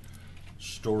was like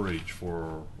storage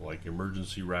for like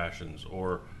emergency rations,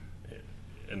 or,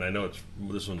 and I know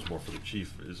this one's more for the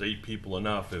chief, is 8 people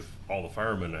enough if all the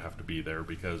firemen have to be there,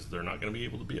 because they're not going to be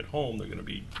able to be at home, they're going to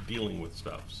be dealing with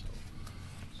stuff. So.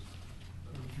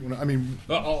 I mean,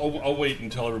 I'll wait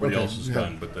until everybody Okay, else is yeah.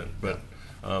 done,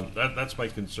 that's my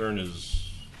concern is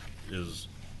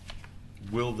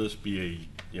will this be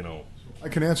a, I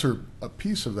can answer a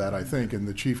piece of that, I think, and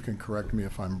the chief can correct me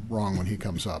if I'm wrong when he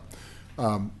comes up.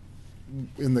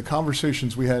 In the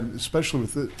conversations we had, especially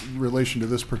with the relation to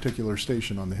this particular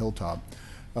station on the hilltop,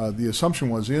 the assumption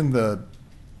was in the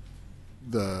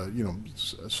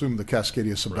assume the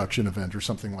Cascadia subduction event or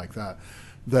something like that,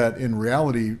 that in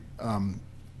reality,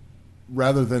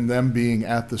 rather than them being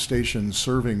at the station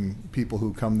serving people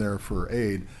who come there for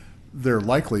aid, they're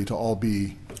likely to all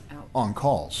be on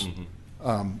calls.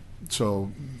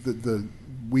 So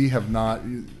we have not.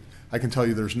 I can tell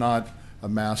you, there's not a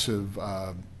massive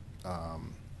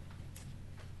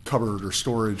cupboard or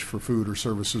storage for food or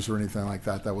services or anything like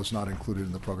that. That was not included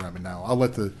in the program. And now I'll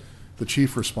let the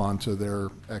chief respond to their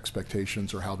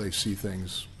expectations or how they see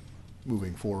things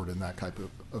moving forward in that type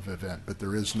of event. But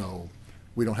there is no.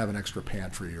 We don't have an extra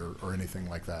pantry or anything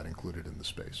like that included in the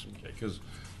space. okay, because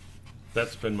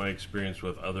that's been my experience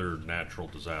with other natural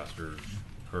disasters,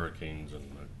 hurricanes, and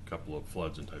a couple of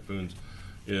floods and typhoons.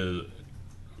 Is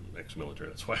ex-military.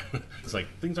 That's why it's like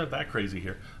things aren't that crazy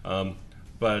here.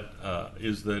 But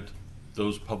is that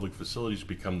those public facilities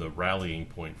become the rallying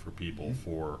point for people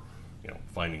for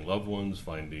finding loved ones,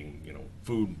 finding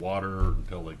food, water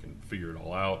until they can figure it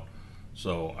all out.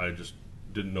 So I just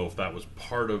didn't know if that was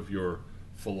part of your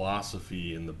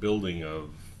philosophy in the building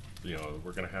of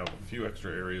we're going to have a few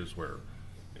extra areas where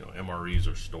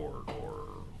MREs are stored, or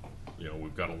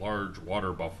we've got a large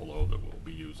water buffalo that we'll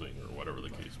be using, or whatever the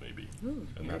case may be. Ooh,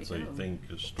 and there that's you a go. thing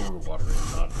to store water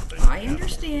in, not a thing. I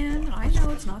understand. I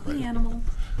know it's not the animal.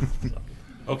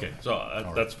 Okay,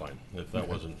 so that's fine. If that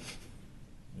wasn't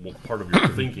part of your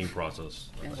thinking process.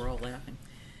 And we're all laughing.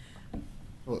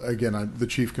 Well, again, the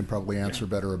chief can probably answer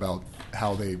better about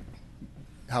how they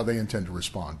intend to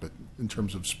respond. But in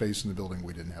terms of space in the building,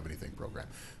 we didn't have anything programmed.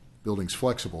 Building's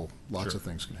flexible; lots of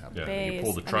things can happen. Yeah, and you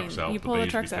pull the Bays. trucks out. You pull the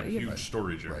bays trucks out, become you huge have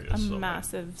storage Right. areas. A so,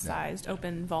 massive sized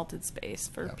open vaulted space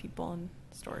for Yeah. people and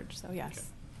storage. So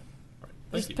yes, Right. Thank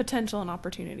there's you. potential and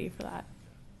opportunity for that.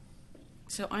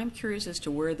 So I'm curious as to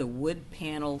where the wood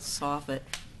panel soffit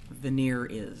veneer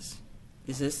is.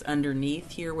 Is this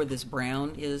underneath here where this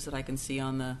brown is that I can see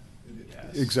on the?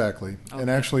 Exactly. Okay.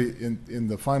 And actually, in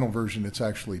the final version, it's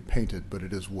actually painted, but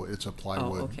it is it's a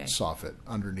plywood okay. soffit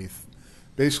underneath.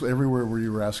 Basically, everywhere where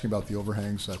you were asking about the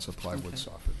overhangs, that's a plywood Okay.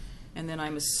 soffit. And then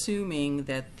I'm assuming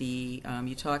that the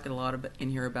you talk a lot in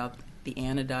here about the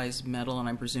anodized metal, and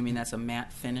I'm presuming that's a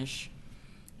matte finish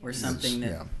or something that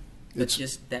yeah. that's It's-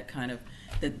 just that kind of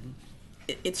that.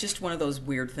 It's just one of those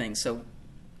weird things. So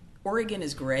Oregon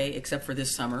is gray except for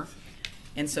this summer,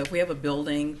 and so if we have a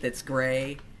building that's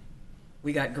gray,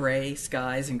 we got gray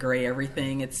skies and gray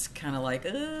everything. It's kind of like,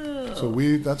 oh. So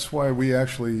that's why we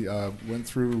actually went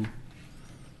through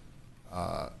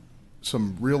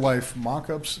some real life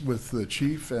mock-ups with the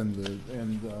chief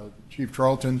and Chief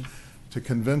Charlton to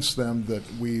convince them that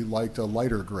we liked a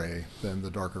lighter gray than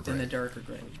the darker gray. in the darker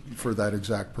gray. For that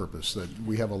exact purpose, that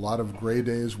we have a lot of gray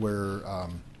days where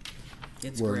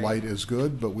It's where gray. light is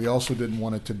good, but we also didn't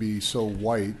want it to be so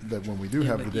white that when we do Yeah,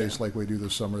 have but the days yeah. like we do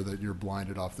this summer, that you're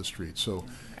blinded off the street. So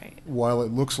Right. while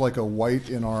it looks like a white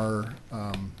in our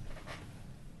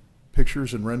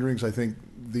pictures and renderings, I think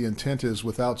the intent is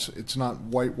it's not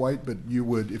white, but you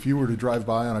would, if you were to drive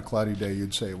by on a cloudy day,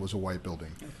 you'd say it was a white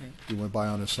building. Okay. If you went by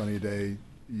on a sunny day,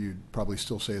 you'd probably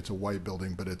still say it's a white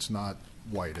building, but it's not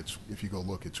white. It's, if you go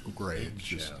look, it's gray. It's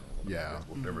just, yeah.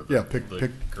 Whatever Yeah,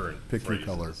 the current pick your phrase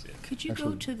color. is, yeah. Could you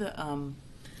Actually- go to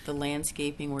the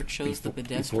landscaping where it shows the Before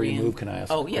pedestrian? you move, can I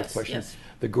ask Oh, a quick yes, question? yes.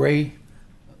 The gray,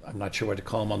 I'm not sure what to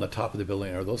call them on the top of the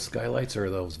building. Are those skylights or are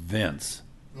those vents?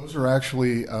 Those are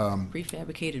actually,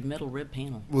 Prefabricated metal rib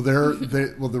panel. well,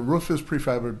 the roof is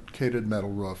prefabricated metal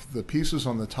roof. The pieces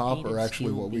on the top are Painted actually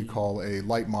steel what we beam. call a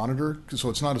light monitor. So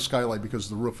it's not a skylight because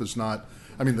the roof is not,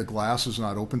 the glass is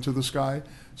not open to the sky.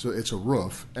 So it's a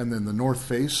roof. And then the north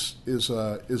face is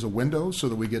a window so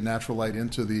that we get natural light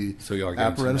into the So you are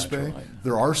getting some apparatus natural bay. light.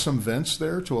 There are some vents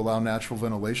there to allow natural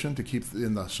ventilation to keep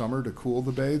in the summer to cool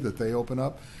the bay that they open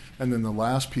up. And then the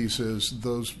last piece is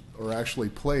those are actually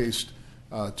placed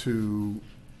to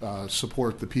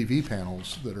support the PV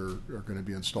panels that are going to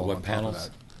be installed What on top panels?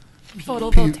 of that.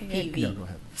 Photovoltaic Yeah, go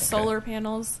ahead. solar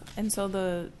panels, and so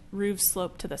the roofs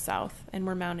slope to the south, and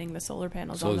we're mounting the solar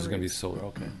panels So on there's the going to be roofs. solar,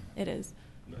 okay. It is.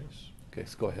 Nice. Okay,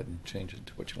 so go ahead and change it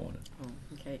to what you wanted. Oh,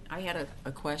 okay. I had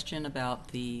a question about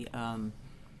the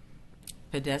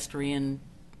pedestrian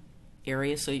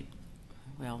area. So,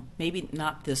 well, maybe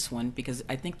not this one, because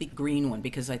I think the green one,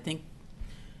 because I think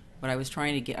what I was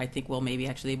trying to get, I think, well, maybe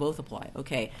actually they both apply.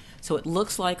 Okay. So it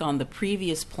looks like on the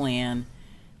previous plan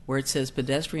where it says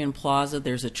pedestrian plaza,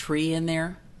 there's a tree in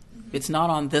there. It's not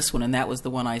on this one, and that was the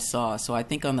one I saw. So I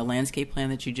think on the landscape plan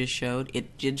that you just showed,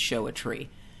 it did show a tree.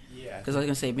 Yeah. Because I was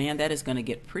going to say, man, that is going to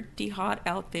get pretty hot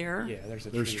out there. Yeah, there's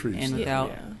There's tree. trees. And there. without,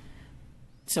 Yeah.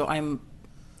 so I'm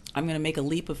going to make a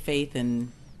leap of faith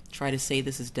and try to say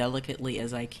this as delicately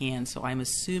as I can. So I'm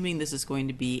assuming this is going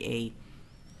to be a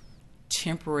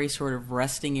temporary sort of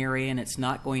resting area, and it's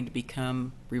not going to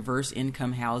become reverse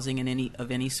income housing in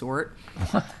any sort.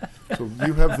 So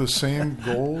you have the same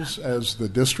goals as the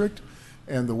district,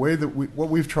 and the way that what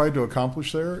we've tried to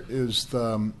accomplish there is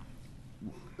that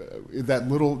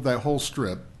whole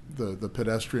strip, the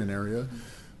pedestrian area.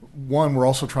 One, we're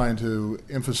also trying to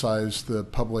emphasize the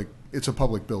public. It's a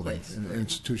public building, Place, an right.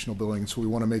 institutional building, so we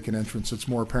want to make an entrance that's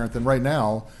more apparent than right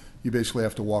now. You basically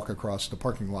have to walk across the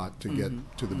parking lot to get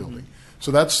to the building.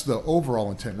 So that's the overall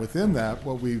intent. Within that,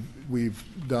 what we've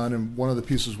done, and one of the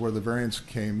pieces where the variance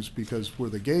came is because where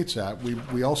the gate's at,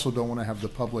 we also don't want to have the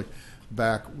public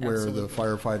back where the Absolutely.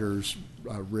 firefighters'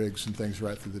 rigs and things are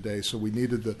at through the day. So we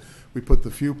put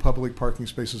the few public parking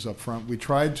spaces up front. We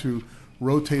tried to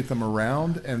rotate them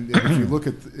around, and if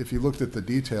you looked at the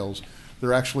details,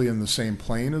 they're actually in the same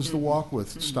plane as the walk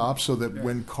with stops, so that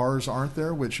when cars aren't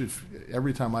there, which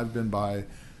every time I've been by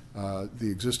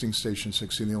the existing Station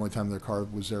 16, the only time their car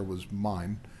was there was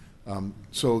mine.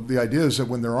 So the idea is that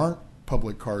when there aren't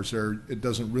public cars there, it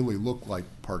doesn't really look like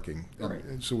parking. Right.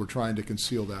 And so we're trying to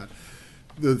conceal that.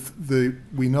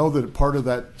 We know that part of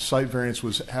that site variance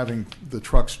was having the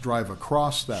trucks drive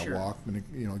across that Sure. walk. And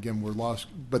again, we're lost.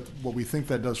 But what we think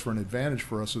that does for an advantage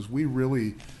for us is we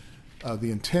really,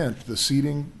 the intent, the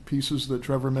seating pieces that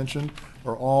Trevor mentioned,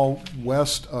 are all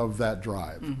west of that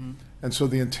drive. And so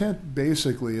the intent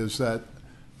basically is that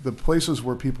the places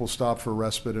where people stop for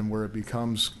respite and where it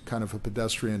becomes kind of a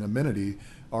pedestrian amenity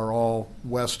are all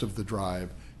west of the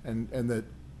drive, and that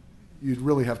you'd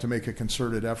really have to make a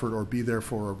concerted effort or be there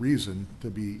for a reason to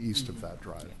be east of that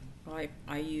drive. Well,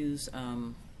 I use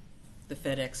the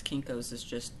FedEx Kinko's is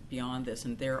just beyond this,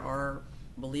 and there are,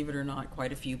 believe it or not,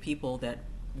 quite a few people that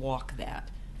walk that.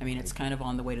 I mean, it's kind of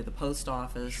on the way to the post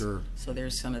office. Sure. So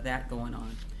there's some of that going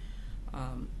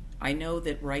on. I know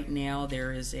that right now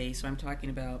there is so I'm talking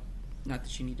about, not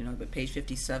that you need to know, but page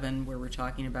 57 where we're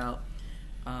talking about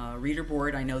reader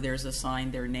board. I know there's a sign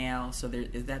there now, so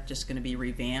is that just going to be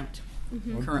revamped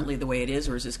currently the way it is,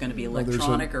 or is this going to be Well, there's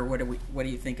electronic, or what do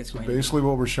you think it's going to be? Basically,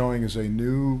 what we're showing is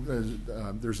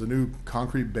there's a new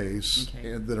concrete base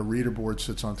Okay. that a reader board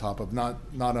sits on top of, not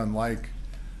unlike,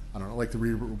 I don't know, like the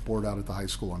reader board out at the high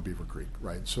school on Beaver Creek,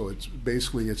 right? So it's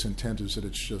basically its intent is that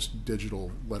it's just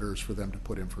digital letters for them to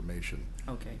put information,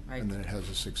 Okay. and then it has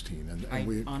a 16. And I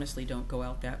we honestly don't go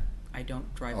out that. I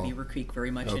don't drive Oh. Beaver Creek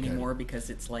very much Okay. anymore because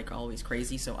it's like always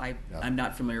crazy. So Yeah. I'm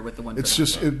not familiar with the one. It's for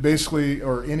just it basically,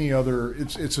 or any other.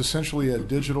 It's essentially a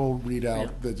digital readout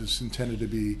Yeah. that is intended to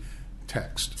be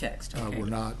text. Text, okay. We're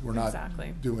not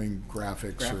Exactly. Graphics doing or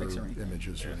graphics or anything.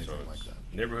 images or Yeah, so anything it's like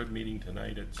that. neighborhood meeting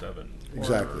tonight at 7.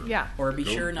 Exactly. Yeah. Or be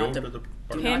Go- sure go not to to the do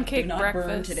park. Pancake not burn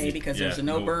breakfast. today because there's a Yeah,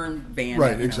 no no. burn ban.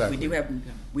 Right, You know, exactly.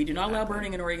 We do not allow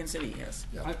burning in Oregon City. Yes.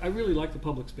 Yeah. I really like the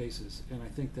public spaces, and I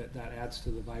think that adds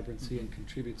to the vibrancy and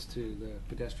contributes to the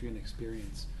pedestrian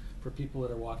experience for people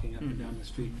that are walking up and down the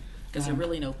street. Because there's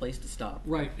really no place to stop.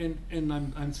 Right, and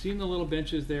I'm seeing the little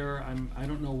benches there. I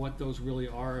don't know what those really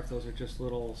are. If those are just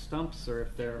little stumps, or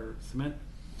if they're cement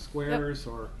squares,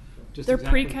 or just They're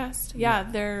exactly- precast. Yeah,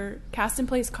 they're cast in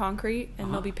place concrete,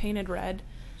 and they'll be painted red.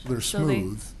 So they're So they-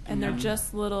 smooth. and they're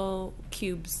just little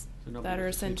cubes So nobody that are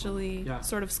has to take them. essentially Yeah.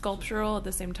 sort of sculptural at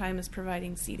the same time as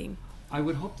providing seating. I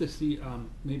would hope to see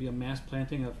maybe a mass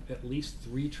planting of at least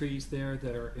 3 trees there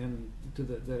that are to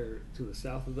the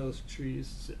south of those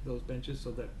trees, those benches, so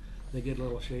that they get a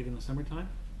little shade in the summertime.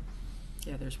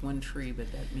 Yeah, there's one tree,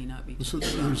 but that may not be. So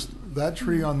there's that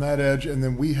tree on that edge, and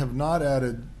then we have not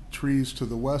added trees to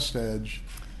the west edge,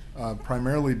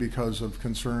 primarily because of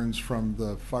concerns from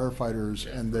the firefighters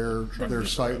and their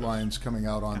sight lines coming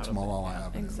out onto Malala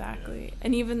Avenue. Exactly.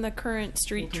 And even the current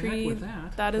street Well, to heck tree with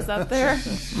that. that is up there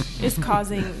is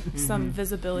causing some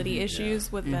visibility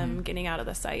issues with them getting out of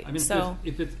the site. I mean, So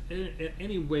if it's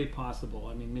any way possible,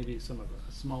 I mean, maybe some of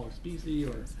a smaller species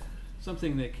or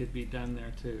something that could be done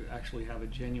there to actually have a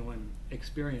genuine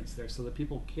experience there, so that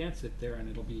people can sit there and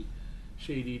it'll be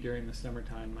shady during the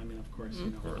summertime. I mean, of course,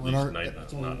 you Or know. at When our- least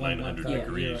It's only not 1 900 month out of the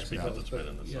degrees year, I because suppose, it's been but,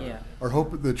 in the yeah. sun. Yeah. Our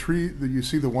hope, the tree, you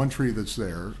see the one tree that's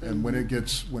there, and when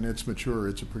it's mature,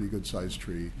 it's a pretty good sized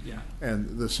tree. Yeah.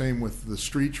 And the same with the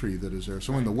street tree that is there.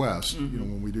 So in the west, you know,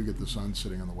 when we do get the sun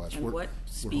sitting on the west, And we're- what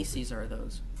we're hoping. species are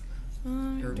those? I Or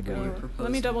have to what are you go. Let me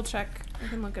proposing? double check. I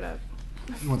can look it up.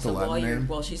 You want the So Latin name?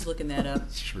 while she's looking that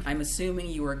up, Sure. I'm assuming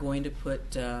you are going to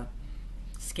put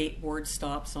skateboard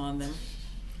stops on them,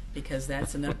 because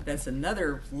that's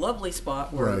another lovely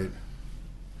spot where Right.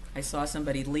 I saw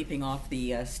somebody leaping off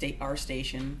the our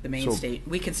station, the main So- station.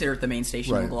 We consider it the main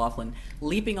station in Right. McLaughlin,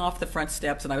 leaping off the front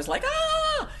steps, and I was like,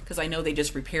 ah, because I know they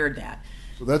just repaired that.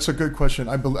 So that's a good question.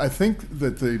 I think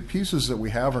that the pieces that we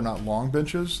have are not long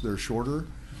benches; they're shorter,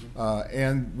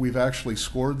 and we've actually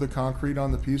scored the concrete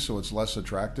on the piece, so it's less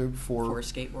attractive For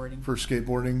skateboarding. for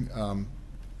skateboarding.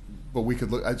 But we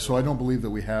could look. So I don't believe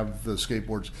that we have the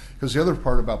skateboards, because the other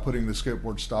part about putting the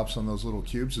skateboard stops on those little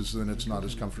cubes is then it's not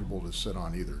as comfortable to sit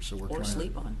on either. So we're Or trying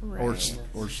sleep on. or Right.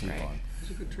 or sleep Right. on.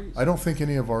 Those are good trees. I don't think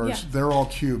any of ours. Yeah. They're all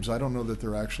cubes. I don't know that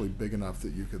they're actually big enough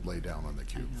that you could lay down on the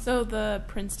cube. So the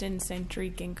Princeton Century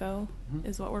Ginkgo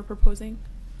is what we're proposing.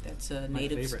 That's a My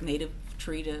native favorite. native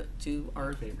tree to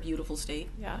our favorite. beautiful state.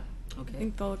 Yeah. I Okay.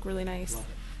 think they'll look really nice. Love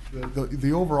it.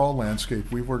 The overall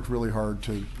landscape, we've worked really hard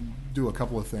to do a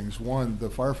couple of things. One, the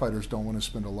firefighters don't want to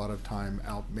spend a lot of time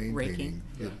out maintaining.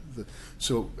 Raking.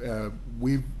 So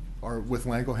we are with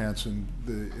Lango Hansen.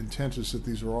 The intent is that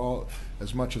these are all,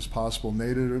 as much as possible,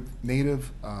 native,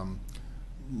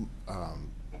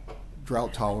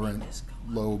 drought tolerant,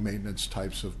 low maintenance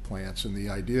types of plants. And the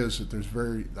idea is that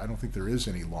I don't think there is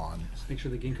any lawn. Make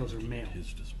sure the ginkgos are male.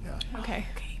 Yeah. Okay.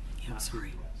 Okay. Yeah, I'm not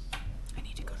sorry. I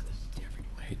need to go to the different.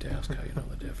 I hate to ask how you know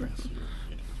the difference.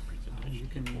 You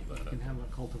can have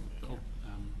a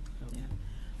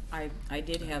Yeah. I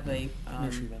did have a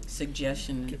Nursery then.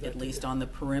 suggestion, at least on the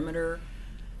perimeter.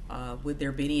 Would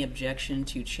there be any objection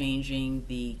to changing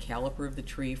the caliper of the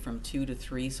tree from 2 to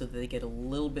 3 so that they get a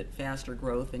little bit faster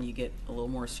growth and you get a little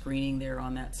more screening there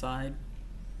on that side?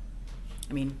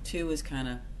 I mean, 2 is kind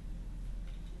of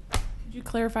Could you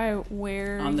clarify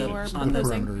where On the- you are on the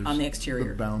proposing? perimeters, on the exterior.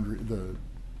 The boundary, the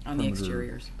on the perimeter,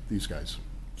 exteriors. These guys.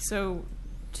 So,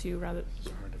 to rather, It's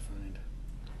hard to find.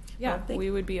 yeah, Well, they- we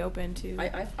would be open to.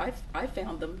 I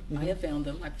found them. I have found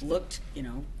them. I've looked,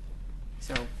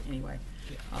 So anyway,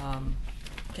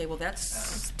 okay. Well,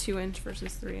 that's 2-inch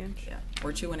versus 3-inch. yeah,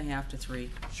 or 2.5 to 3.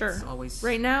 Sure. It's always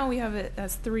Right now, we have it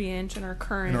as 3-inch in our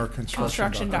current In our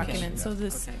construction document. documents, So yeah.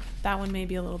 this Okay. that one may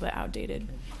be a little bit outdated.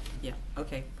 Yeah.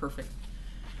 Okay. Perfect.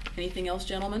 Anything else,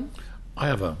 gentlemen? I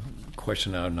have a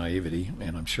question out of naivety,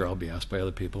 and I'm sure I'll be asked by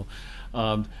other people.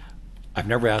 I've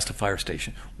never asked a fire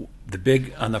station. The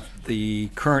big on the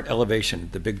current elevation,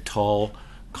 the big tall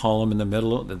column in the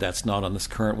middle, that's not on this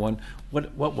current one.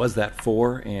 What was that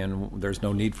for? And there's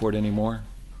no need for it anymore.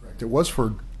 It was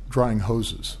for drying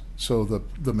hoses. So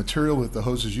the material that the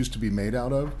hoses used to be made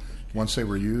out of, once they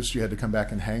were used, you had to come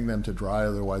back and hang them to dry,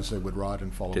 otherwise they would rot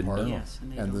and fall Didn't apart. know. Yes,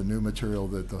 and they And the don't. new material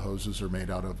that the hoses are made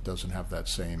out of doesn't have that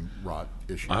same rot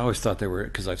issue. I always thought they were,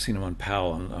 because I've seen them on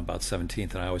Powell on about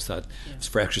 17th, and I always thought it was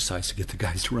for exercise to get the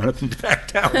guys to run up and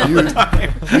back down all You, the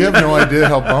time. you have no idea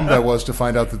how bummed I was to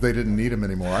find out that they didn't need them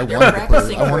anymore. I They're wanted to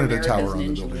practicing I for wanted a America's tower on the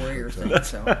Ninja building. Warrior but, thing.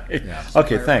 So yeah.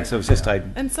 Okay, thanks. It was just I.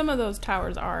 And some of those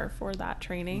towers are for that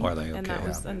training. Are they? And Okay. that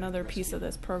was Yeah. another piece of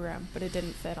this program, but it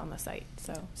didn't fit on the site.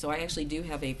 So I actually do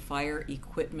have a fire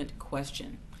equipment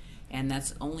question, and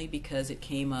that's only because it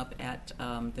came up at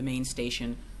the main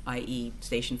station, i.e.,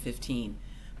 Station 15,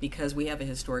 because we have a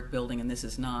historic building and this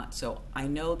is not. So I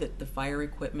know that the fire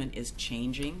equipment is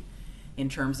changing in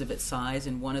terms of its size,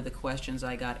 and one of the questions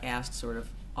I got asked sort of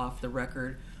off the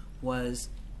record was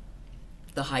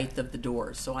the height of the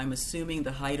doors. So I'm assuming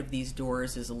the height of these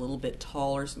doors is a little bit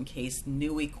taller in case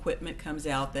new equipment comes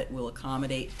out that will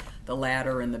accommodate the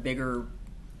ladder and the bigger,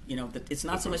 it's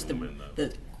not so much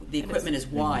the equipment is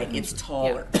wide, it's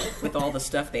taller with all the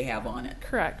stuff they have on it.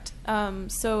 correct.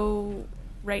 So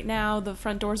right now the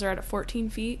front doors are at 14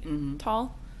 feet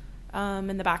tall,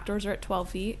 and the back doors are at 12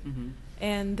 feet,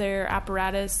 and their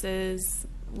apparatus is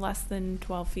less than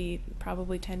 12 feet,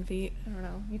 probably 10 feet. I don't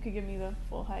know. You could give me the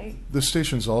full height. This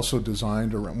station's also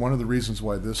designed around, one of the reasons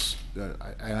why this,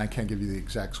 and I can't give you the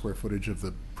exact square footage of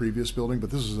the previous building, but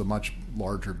this is a much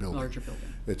larger building. Larger building.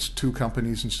 It's 2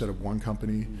 companies instead of 1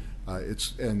 company.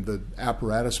 And the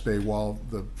apparatus bay, while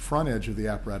the front edge of the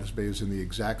apparatus bay is in the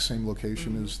exact same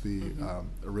location as the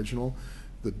original,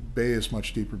 the bay is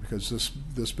much deeper because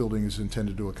this building is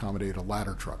intended to accommodate a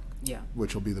ladder truck, Yeah.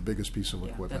 which will be the biggest piece of Yeah,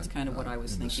 equipment. that's kind of what I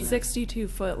was in this thinking. city.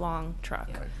 62-foot long truck.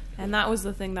 Yeah. And that was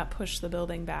the thing that pushed the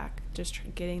building back, just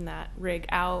getting that rig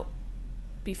out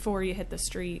before you hit the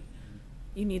street.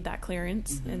 You need that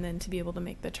clearance, and then to be able to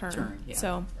make the turn. Yeah.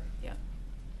 So Yeah.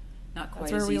 Not quite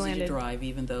That's where as we easy to landed. drive,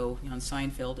 even though on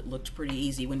Seinfeld it looked pretty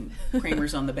easy when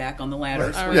Kramer's on the back on the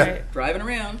ladder, All Yeah. right. driving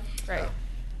around. Right.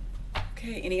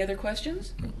 Okay, any other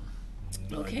questions?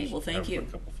 No, I Okay, just well, thank have you. A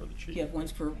couple for the chief. You have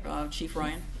ones for Chief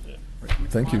Ryan? Yeah.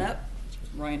 Thank Come you. on up.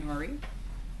 Ryan Hari.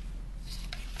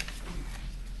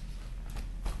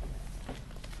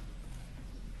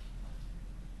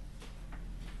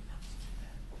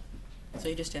 So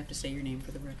you just have to say your name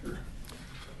for the record.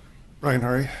 Ryan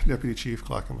Hari, Deputy Chief,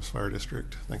 Clackamas Fire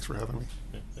District. Thanks for having me.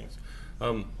 Yeah, thanks.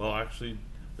 Well, actually,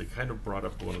 they kind of brought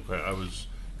up one of the. I was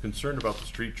concerned about the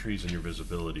street trees and your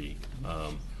visibility.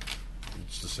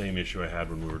 It's the same issue I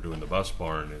had when we were doing the bus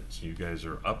barn. It's you guys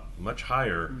are up much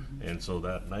higher, and so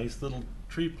that nice little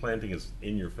tree planting is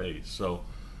in your face. So,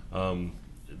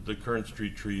 the current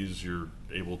street trees, you're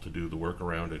able to do the work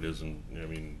around it. Isn't I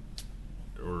mean,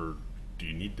 or do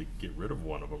you need to get rid of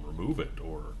one of them, remove it,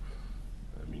 or?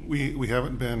 I mean, We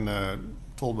haven't been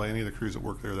told by any of the crews that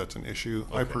work there that's an issue.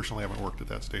 I Okay. personally haven't worked at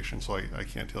that station, so I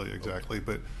can't tell you exactly,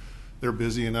 but they're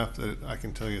busy enough that I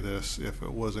can tell you this, if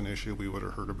it was an issue, we would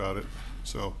have heard about it.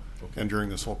 So, Okay. and during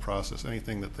this whole process,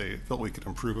 anything that they felt we could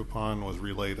improve upon was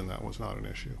relayed, and that was not an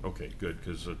issue. Okay, good,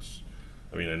 because it's,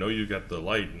 I mean, I know you got the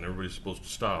light and everybody's supposed to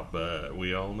stop, but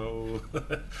we all know,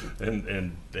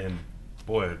 and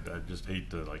boy, I just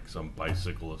hate to, like, some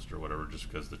bicyclist or whatever, just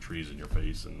because the tree's in your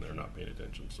face and they're not paying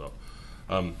attention, so.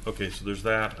 Okay, so there's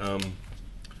that.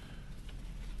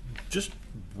 Just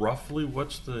roughly,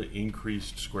 what's the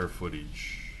increased square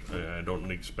footage? I don't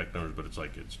expect numbers, but it's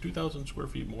like, it's 2,000 square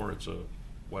feet more, it's a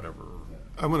whatever.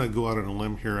 I'm going to go out on a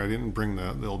limb here. I didn't bring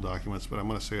the old documents, but I'm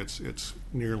going to say it's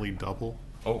nearly double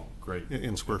Oh, great.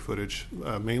 in square footage,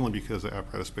 mainly because the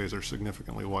apparatus bays are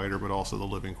significantly wider, but also the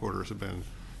living quarters have been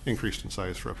increased in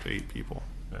size for up to 8 people.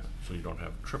 Yeah, so you don't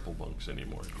have triple bunks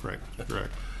anymore. Correct,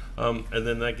 correct. And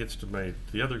then that gets to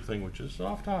the other thing, which is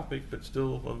off topic but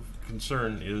still of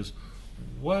concern, is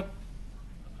what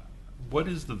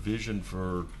is the vision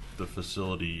for the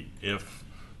facility if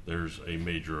there's a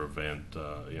major event,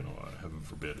 heaven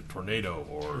forbid, a tornado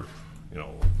or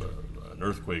an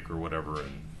earthquake or whatever,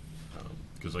 and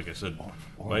because like I said,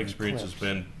 my experience has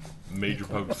been major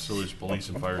public facilities, police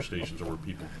and fire stations are where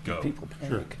people go.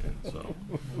 Sure. And so,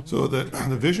 So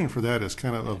the vision for that has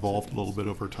kind of evolved a little bit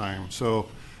over time. So,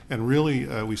 and really,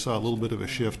 we saw a little bit of a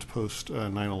shift post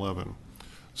 9/11.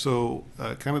 So,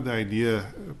 kind of the idea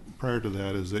prior to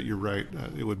that is that you're right,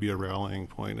 it would be a rallying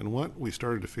point. And what we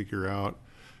started to figure out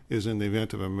is in the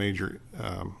event of a major,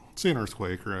 say an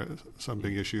earthquake or some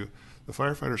big issue, the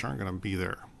firefighters aren't going to be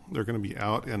there. They're going to be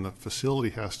out, and the facility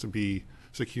has to be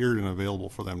secured and available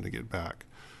for them to get back.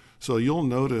 So you'll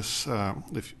notice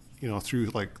if through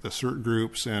like the CERT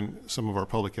groups and some of our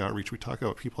public outreach, we talk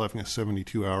about people having a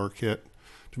 72-hour kit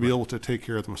to be able to take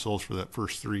care of themselves for that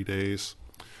first 3 days.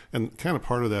 And kind of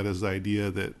part of that is the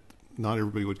idea that not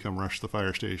everybody would come rush the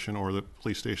fire station or the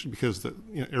police station because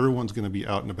everyone's going to be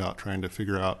out and about trying to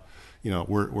figure out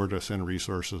where to send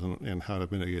resources and how to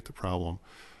mitigate the problem.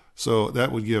 So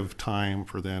that would give time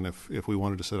for then if we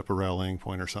wanted to set up a rallying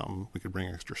point or something, we could bring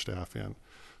extra staff in.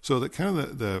 So that kind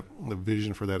of the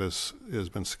vision for that has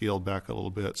been scaled back a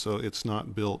little bit. So it's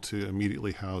not built to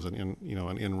immediately house an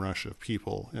inrush of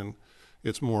people, and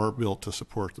it's more built to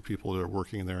support the people that are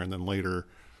working there. And then later,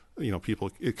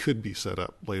 it could be set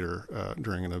up later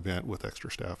during an event with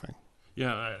extra staffing.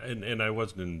 yeah, and I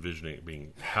wasn't envisioning it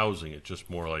being housing. It's just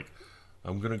more like,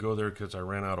 I'm going to go there because I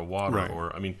ran out of water. Right.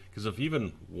 Or, because if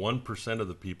even 1% of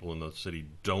the people in the city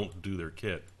don't do their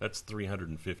kit, that's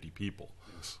 350 people.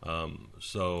 That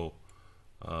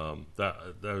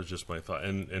was just my thought.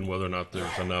 And whether or not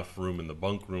there's enough room in the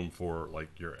bunk room for, like,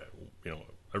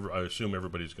 I assume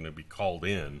everybody's going to be called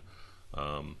in.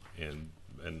 And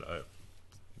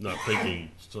not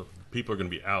thinking, so people are going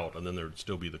to be out, and then there'd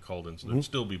still be the called in. So there'd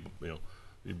still be,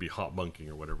 it'd be hot bunking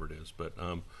or whatever it is. But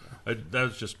that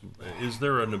was just, is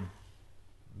there an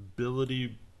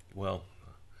ability, well,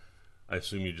 I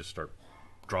assume you just start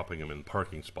dropping them in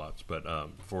parking spots, but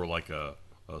for like a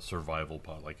survival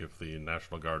pod, like if the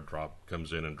National Guard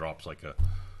comes in and drops like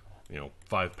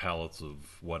 5 pallets of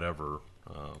whatever,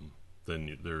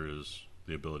 then there is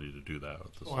the ability to do that.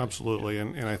 At the site. Absolutely,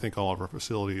 and I think all of our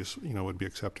facilities, would be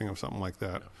accepting of something like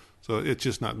that. Yeah. So it's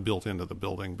just not built into the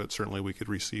building, but certainly we could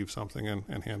receive something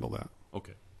and handle that.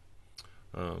 Okay.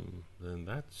 Then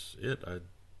that's it.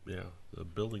 The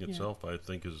building itself, I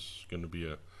think, is going to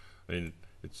be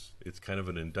it's kind of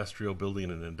an industrial building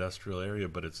in an industrial area,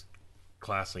 but it's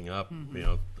classing up,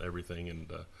 everything,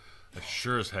 and I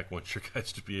sure as heck want your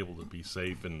guys to be able to be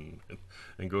safe and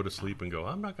go to sleep and go,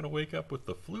 I'm not going to wake up with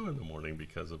the flu in the morning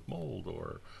because of mold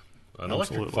or an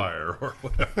electric Absolutely. fire or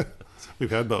whatever.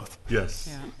 We've had both.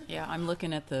 Yes. Yeah. I'm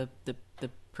looking at the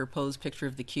proposed picture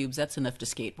of the cubes. That's enough to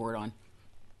skateboard on.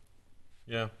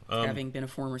 Yeah. Having been a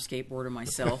former skateboarder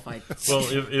myself, Well,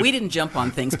 if we didn't jump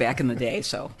on things back in the day,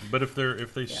 so. But if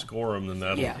they score them, then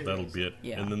that'll be it.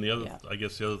 Yeah. And then Yeah. I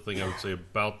guess the other thing I would say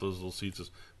about those little seats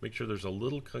is make sure there's a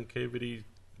little concavity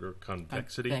or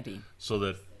convexity, Convexity. so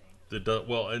that it does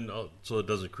so it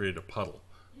doesn't create a puddle.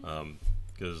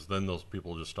 Because then those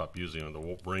people just stop using them.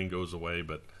 The rain goes away,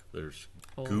 but there's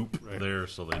goop there,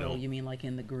 so they Oh, don't. you mean like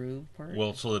in the groove part?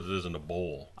 Well, so that it isn't a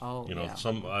bowl. Oh, yeah.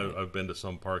 I've been to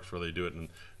some parks where they do it, and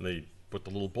they put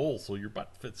the little bowl so your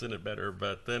butt fits in it better,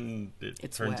 but then it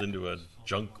It's turns wet. into a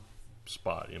junk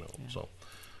spot, So,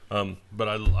 but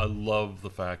I love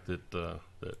the fact that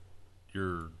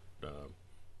you're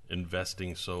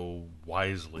investing so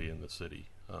wisely in the city.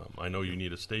 I know you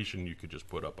need a station. You could just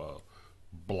put up a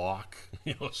block,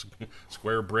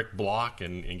 square brick block,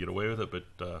 and get away with it.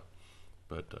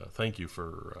 But thank you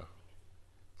for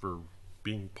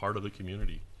being part of the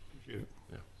community. Appreciate it.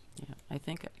 Yeah, I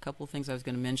think a couple of things I was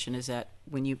going to mention is that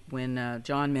when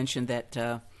John mentioned that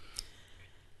the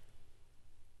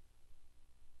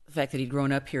fact that he'd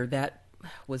grown up here, that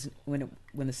was when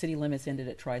the city limits ended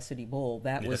at Tri-City Bowl.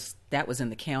 That was in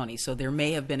the county, so there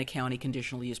may have been a county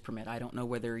conditional use permit. I don't know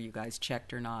whether you guys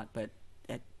checked or not, but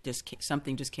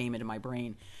something just came into my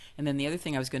brain. And then the other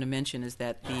thing I was going to mention is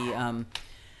that the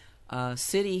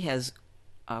city has.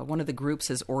 One of the groups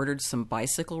has ordered some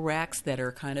bicycle racks that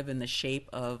are kind of in the shape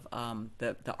of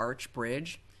the arch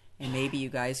bridge, and maybe you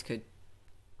guys could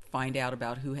find out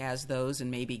about who has those and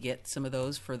maybe get some of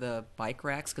those for the bike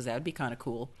racks, because that would be kind of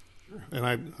cool. And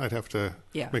I'd have to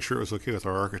Yeah. make sure it was okay with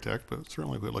our architect, but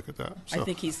certainly we'd look at that. So I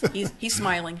think he's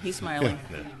smiling. He's smiling.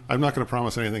 I'm not going to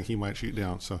promise anything he might shoot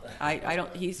down. So I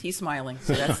don't. He's smiling.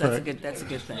 So that's a good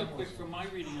thing. Real quick, from my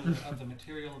reading of the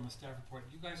material in the staff report,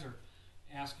 you guys are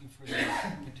asking for the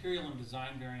material and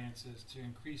design variances to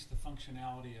increase the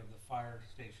functionality of the fire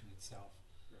station itself,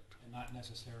 and not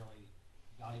necessarily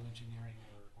value engineering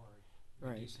or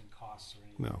Right. reducing costs or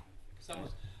anything. No.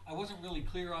 Because I wasn't really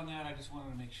clear on that. I just wanted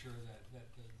to make sure that the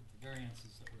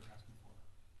variances that we're asking for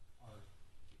are,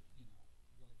 really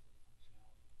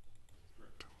for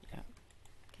the functionality. Yeah.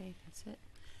 Okay, that's it.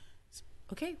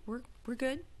 Okay, we're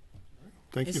good.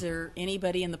 thank Is you. there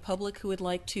anybody in the public who would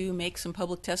like to make some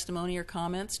public testimony or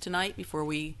comments tonight before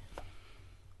we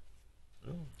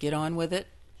get on with it?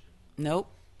 Nope.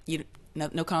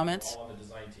 No comments? On the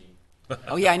design team.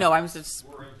 Oh, yeah, I know. I was just.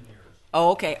 We're engineers.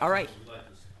 Oh, okay. All right. We like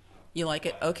this. You like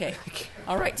it? Okay.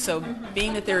 All right. So,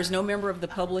 being that there is no member of the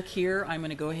public here, I'm going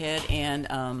to go ahead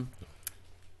and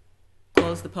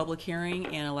close the public hearing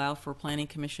and allow for Planning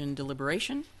Commission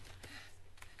deliberation.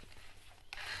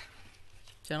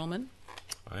 Gentlemen?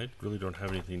 I really don't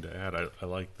have anything to add. I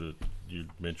like that you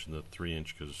mentioned the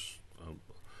 3-inch because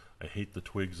I hate the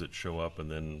twigs that show up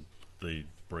and then they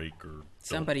break or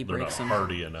Somebody they're breaks not them.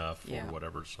 hardy enough Yeah. or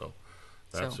whatever. So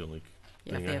that's So, the only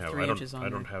yeah, if thing they I have have. 3 inches on I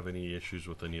don't there. have any issues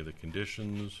with any of the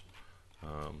conditions.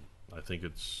 I think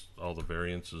it's all the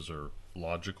variances are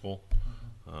logical.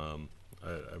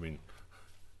 I mean,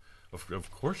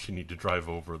 of course you need to drive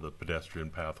over the pedestrian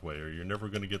pathway, or you're never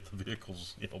going to get the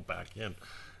vehicles back in.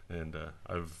 And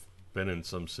I've been in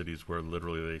some cities where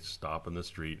literally they stop in the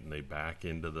street and they back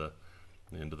into the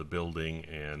building,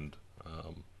 and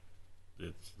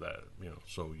it's that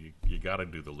so you got to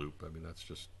do the loop. I mean, that's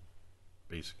just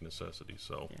basic necessity.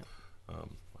 So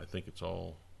I think it's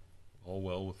all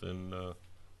well within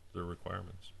their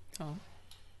requirements. Oh,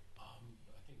 I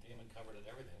think Damon covered it,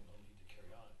 everything. No need to carry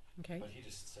on. okay. But he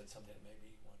just said something that made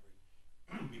me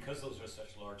wondering, because those are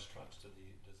such large trucks, does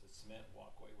the cement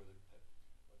walkway where the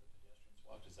pedestrians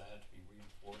walk, does that have to be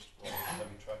reinforced for all the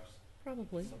heavy trucks?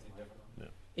 Probably. Something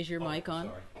different? Is your mic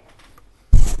on?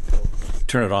 Sorry.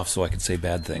 Turn it off so I can say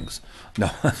bad things.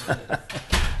 No.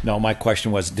 No, my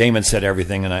question was, Damon said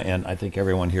everything, and I think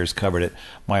everyone here has covered it.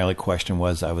 My only question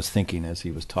was, I was thinking as he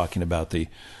was talking about the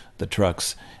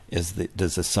trucks, does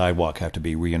the sidewalk have to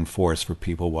be reinforced for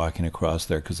people walking across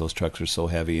there because those trucks are so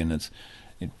heavy? And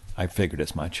I figured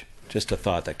as much. Just a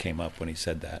thought that came up when he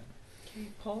said that. Okay,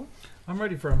 Paul? I'm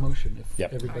ready for a motion if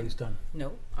Yep. everybody's done.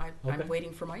 No, Okay. I'm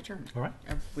waiting for my turn. All right.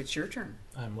 It's your turn.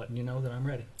 I'm letting you know that I'm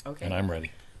ready. Okay. And I'm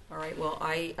ready. All right. Well,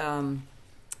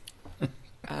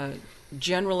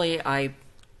 generally I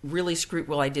really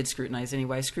I did scrutinize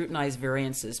anyway. I scrutinized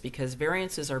variances because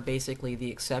variances are basically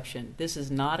the exception. This is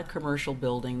not a commercial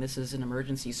building. This is an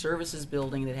emergency services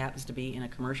building that happens to be in a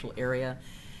commercial area.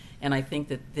 And I think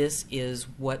that this is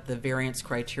what the variance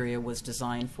criteria was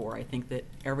designed for. I think that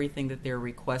everything that they're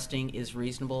requesting is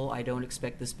reasonable. I don't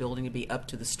expect this building to be up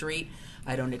to the street.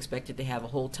 I don't expect it to have a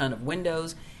whole ton of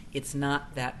windows. It's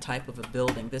not that type of a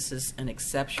building. This is an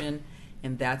exception,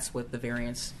 and that's what the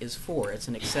variance is for. It's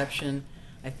an exception.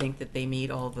 I think that they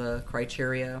meet all the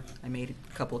criteria. I made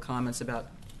a couple of comments about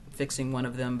fixing one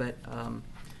of them, but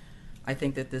I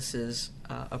think that this is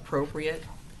appropriate,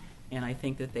 and I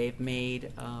think that they've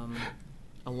made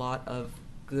a lot of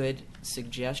good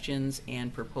suggestions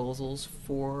and proposals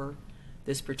for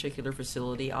this particular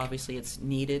facility. Obviously, it's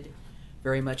needed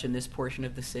very much in this portion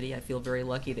of the city. I feel very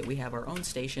lucky that we have our own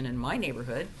station in my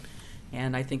neighborhood,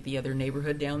 and I think the other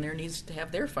neighborhood down there needs to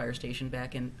have their fire station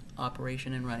back in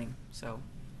operation and running. So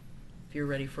if you're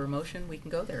ready for a motion, we can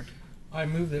go there. I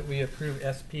move that we approve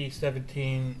SP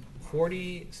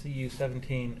 1740, CU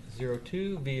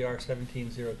 1702, VR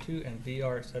 1702, and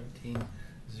VR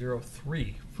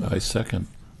 1703. I second.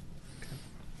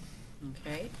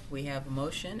 Okay, we have a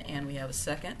motion and we have a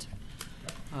second.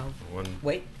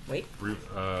 Wait.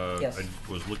 Yes.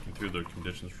 I was looking through the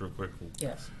conditions real quick.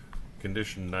 Yes.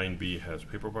 Condition 9B has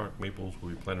paperbark maples will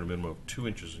be planted a minimum of 2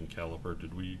 inches in caliber.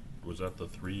 Was that the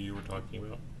 3 you were talking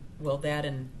about? Well, that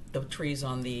and the trees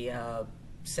on the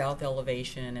south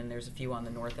elevation, and there's a few on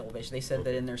the north elevation. They said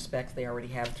that in their specs they already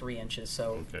have 3 inches,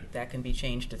 so that can be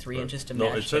changed to 3 inches to match.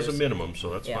 No, it says a minimum, so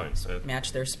that's fine.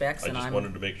 Match their specs, I just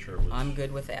wanted to make sure it was. I'm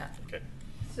good with that. Okay.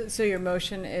 So your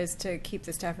motion is to keep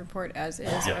the staff report as is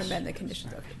or Yes. amend the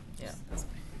conditions? Okay. Yeah. That's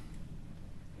fine.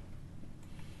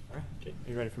 All right. Okay.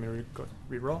 You ready for me to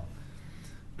re-roll?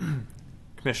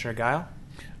 Commissioner Guile?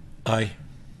 Aye.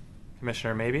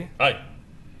 Commissioner Maybe? Aye.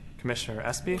 Commissioner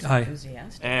Espy? Aye.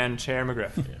 Enthusiastic. And Chair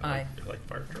McGriff. Yeah, Aye. I like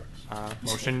fire trucks.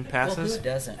 Motion passes who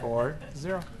doesn't?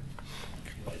 4-0.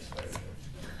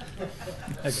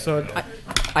 So,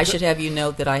 I should have you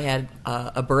note that I had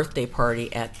a birthday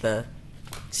party at the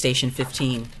Station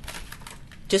 15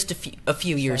 just a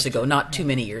few years ago, not too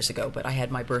many years ago, but I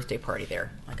had my birthday party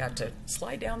there. I got to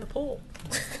slide down the pole,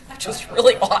 which was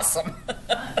really awesome.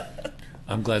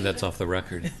 I'm glad that's off the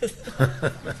record.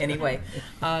 Anyway,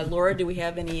 Laura, do we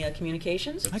have any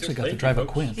communications? I actually got to drive a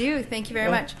Quint. Thank you very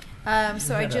much.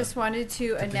 So I just wanted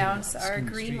to announce our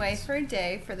Greenway for a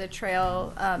Day for the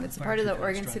trail. It's a part of the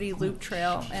Oregon City Loop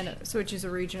Trail, which is a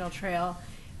regional trail.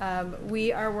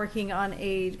 We are working on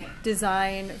a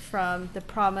design from the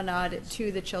promenade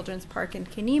to the Children's Park in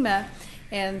Kenema,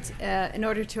 and in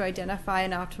order to identify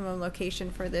an optimum location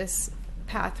for this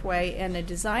pathway and a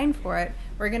design for it,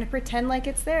 we're going to pretend like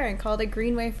it's there and call it a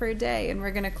Greenway for a Day, and we're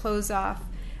going to close off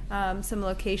some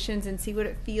locations and see what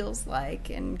it feels like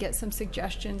and get some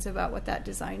suggestions about what that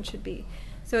design should be.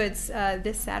 So it's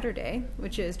this Saturday,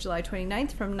 which is July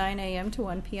 29th from 9 a.m. to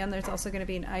 1 p.m. There's also going to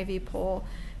be an IV pole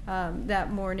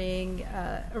that morning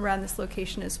around this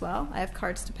location as well. I have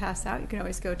cards to pass out. You can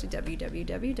always go to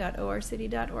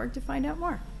www.orcity.org to find out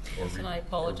more. And I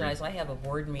apologize. I have a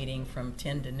board meeting from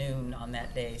 10 to noon on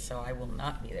that day, so I will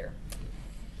not be there.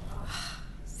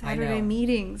 Saturday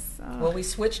meetings. Oh. Well, we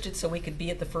switched it so we could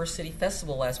be at the First City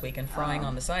Festival last week and frying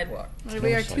on the sidewalk.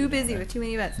 We are too busy with too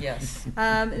many events. Yes.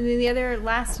 And then the other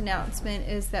last announcement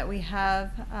is that we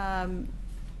have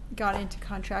got into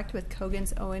contract with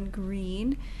Cogan's Owen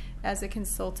Green as a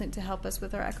consultant to help us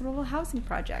with our equitable housing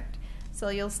project. So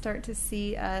you'll start to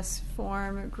see us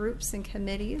form groups and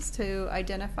committees to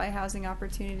identify housing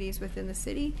opportunities within the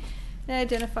city and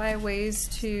identify ways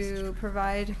to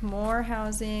provide more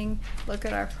housing, look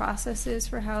at our processes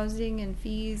for housing and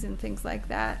fees and things like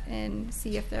that, and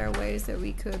see if there are ways that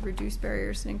we could reduce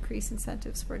barriers and increase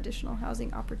incentives for additional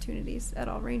housing opportunities at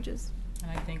all ranges.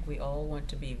 And I think we all want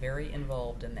to be very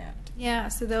involved in that. Yeah,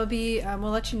 so there'll be,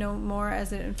 we'll let you know more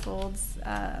as it unfolds,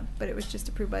 but it was just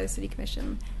approved by the City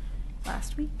Commission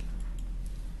last week.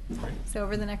 So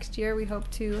over the next year, we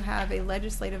hope to have a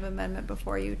legislative amendment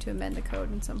before you to amend the code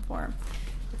in some form,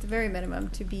 at the very minimum,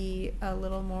 to be a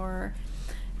little more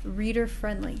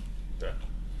reader-friendly. Yeah.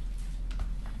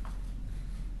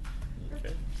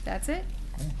 Okay. That's it.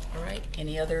 All right.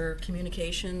 Any other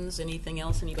communications? Anything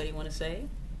else anybody want to say?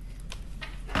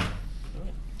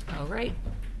 All right.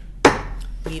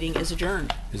 Meeting is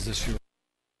adjourned. Is this your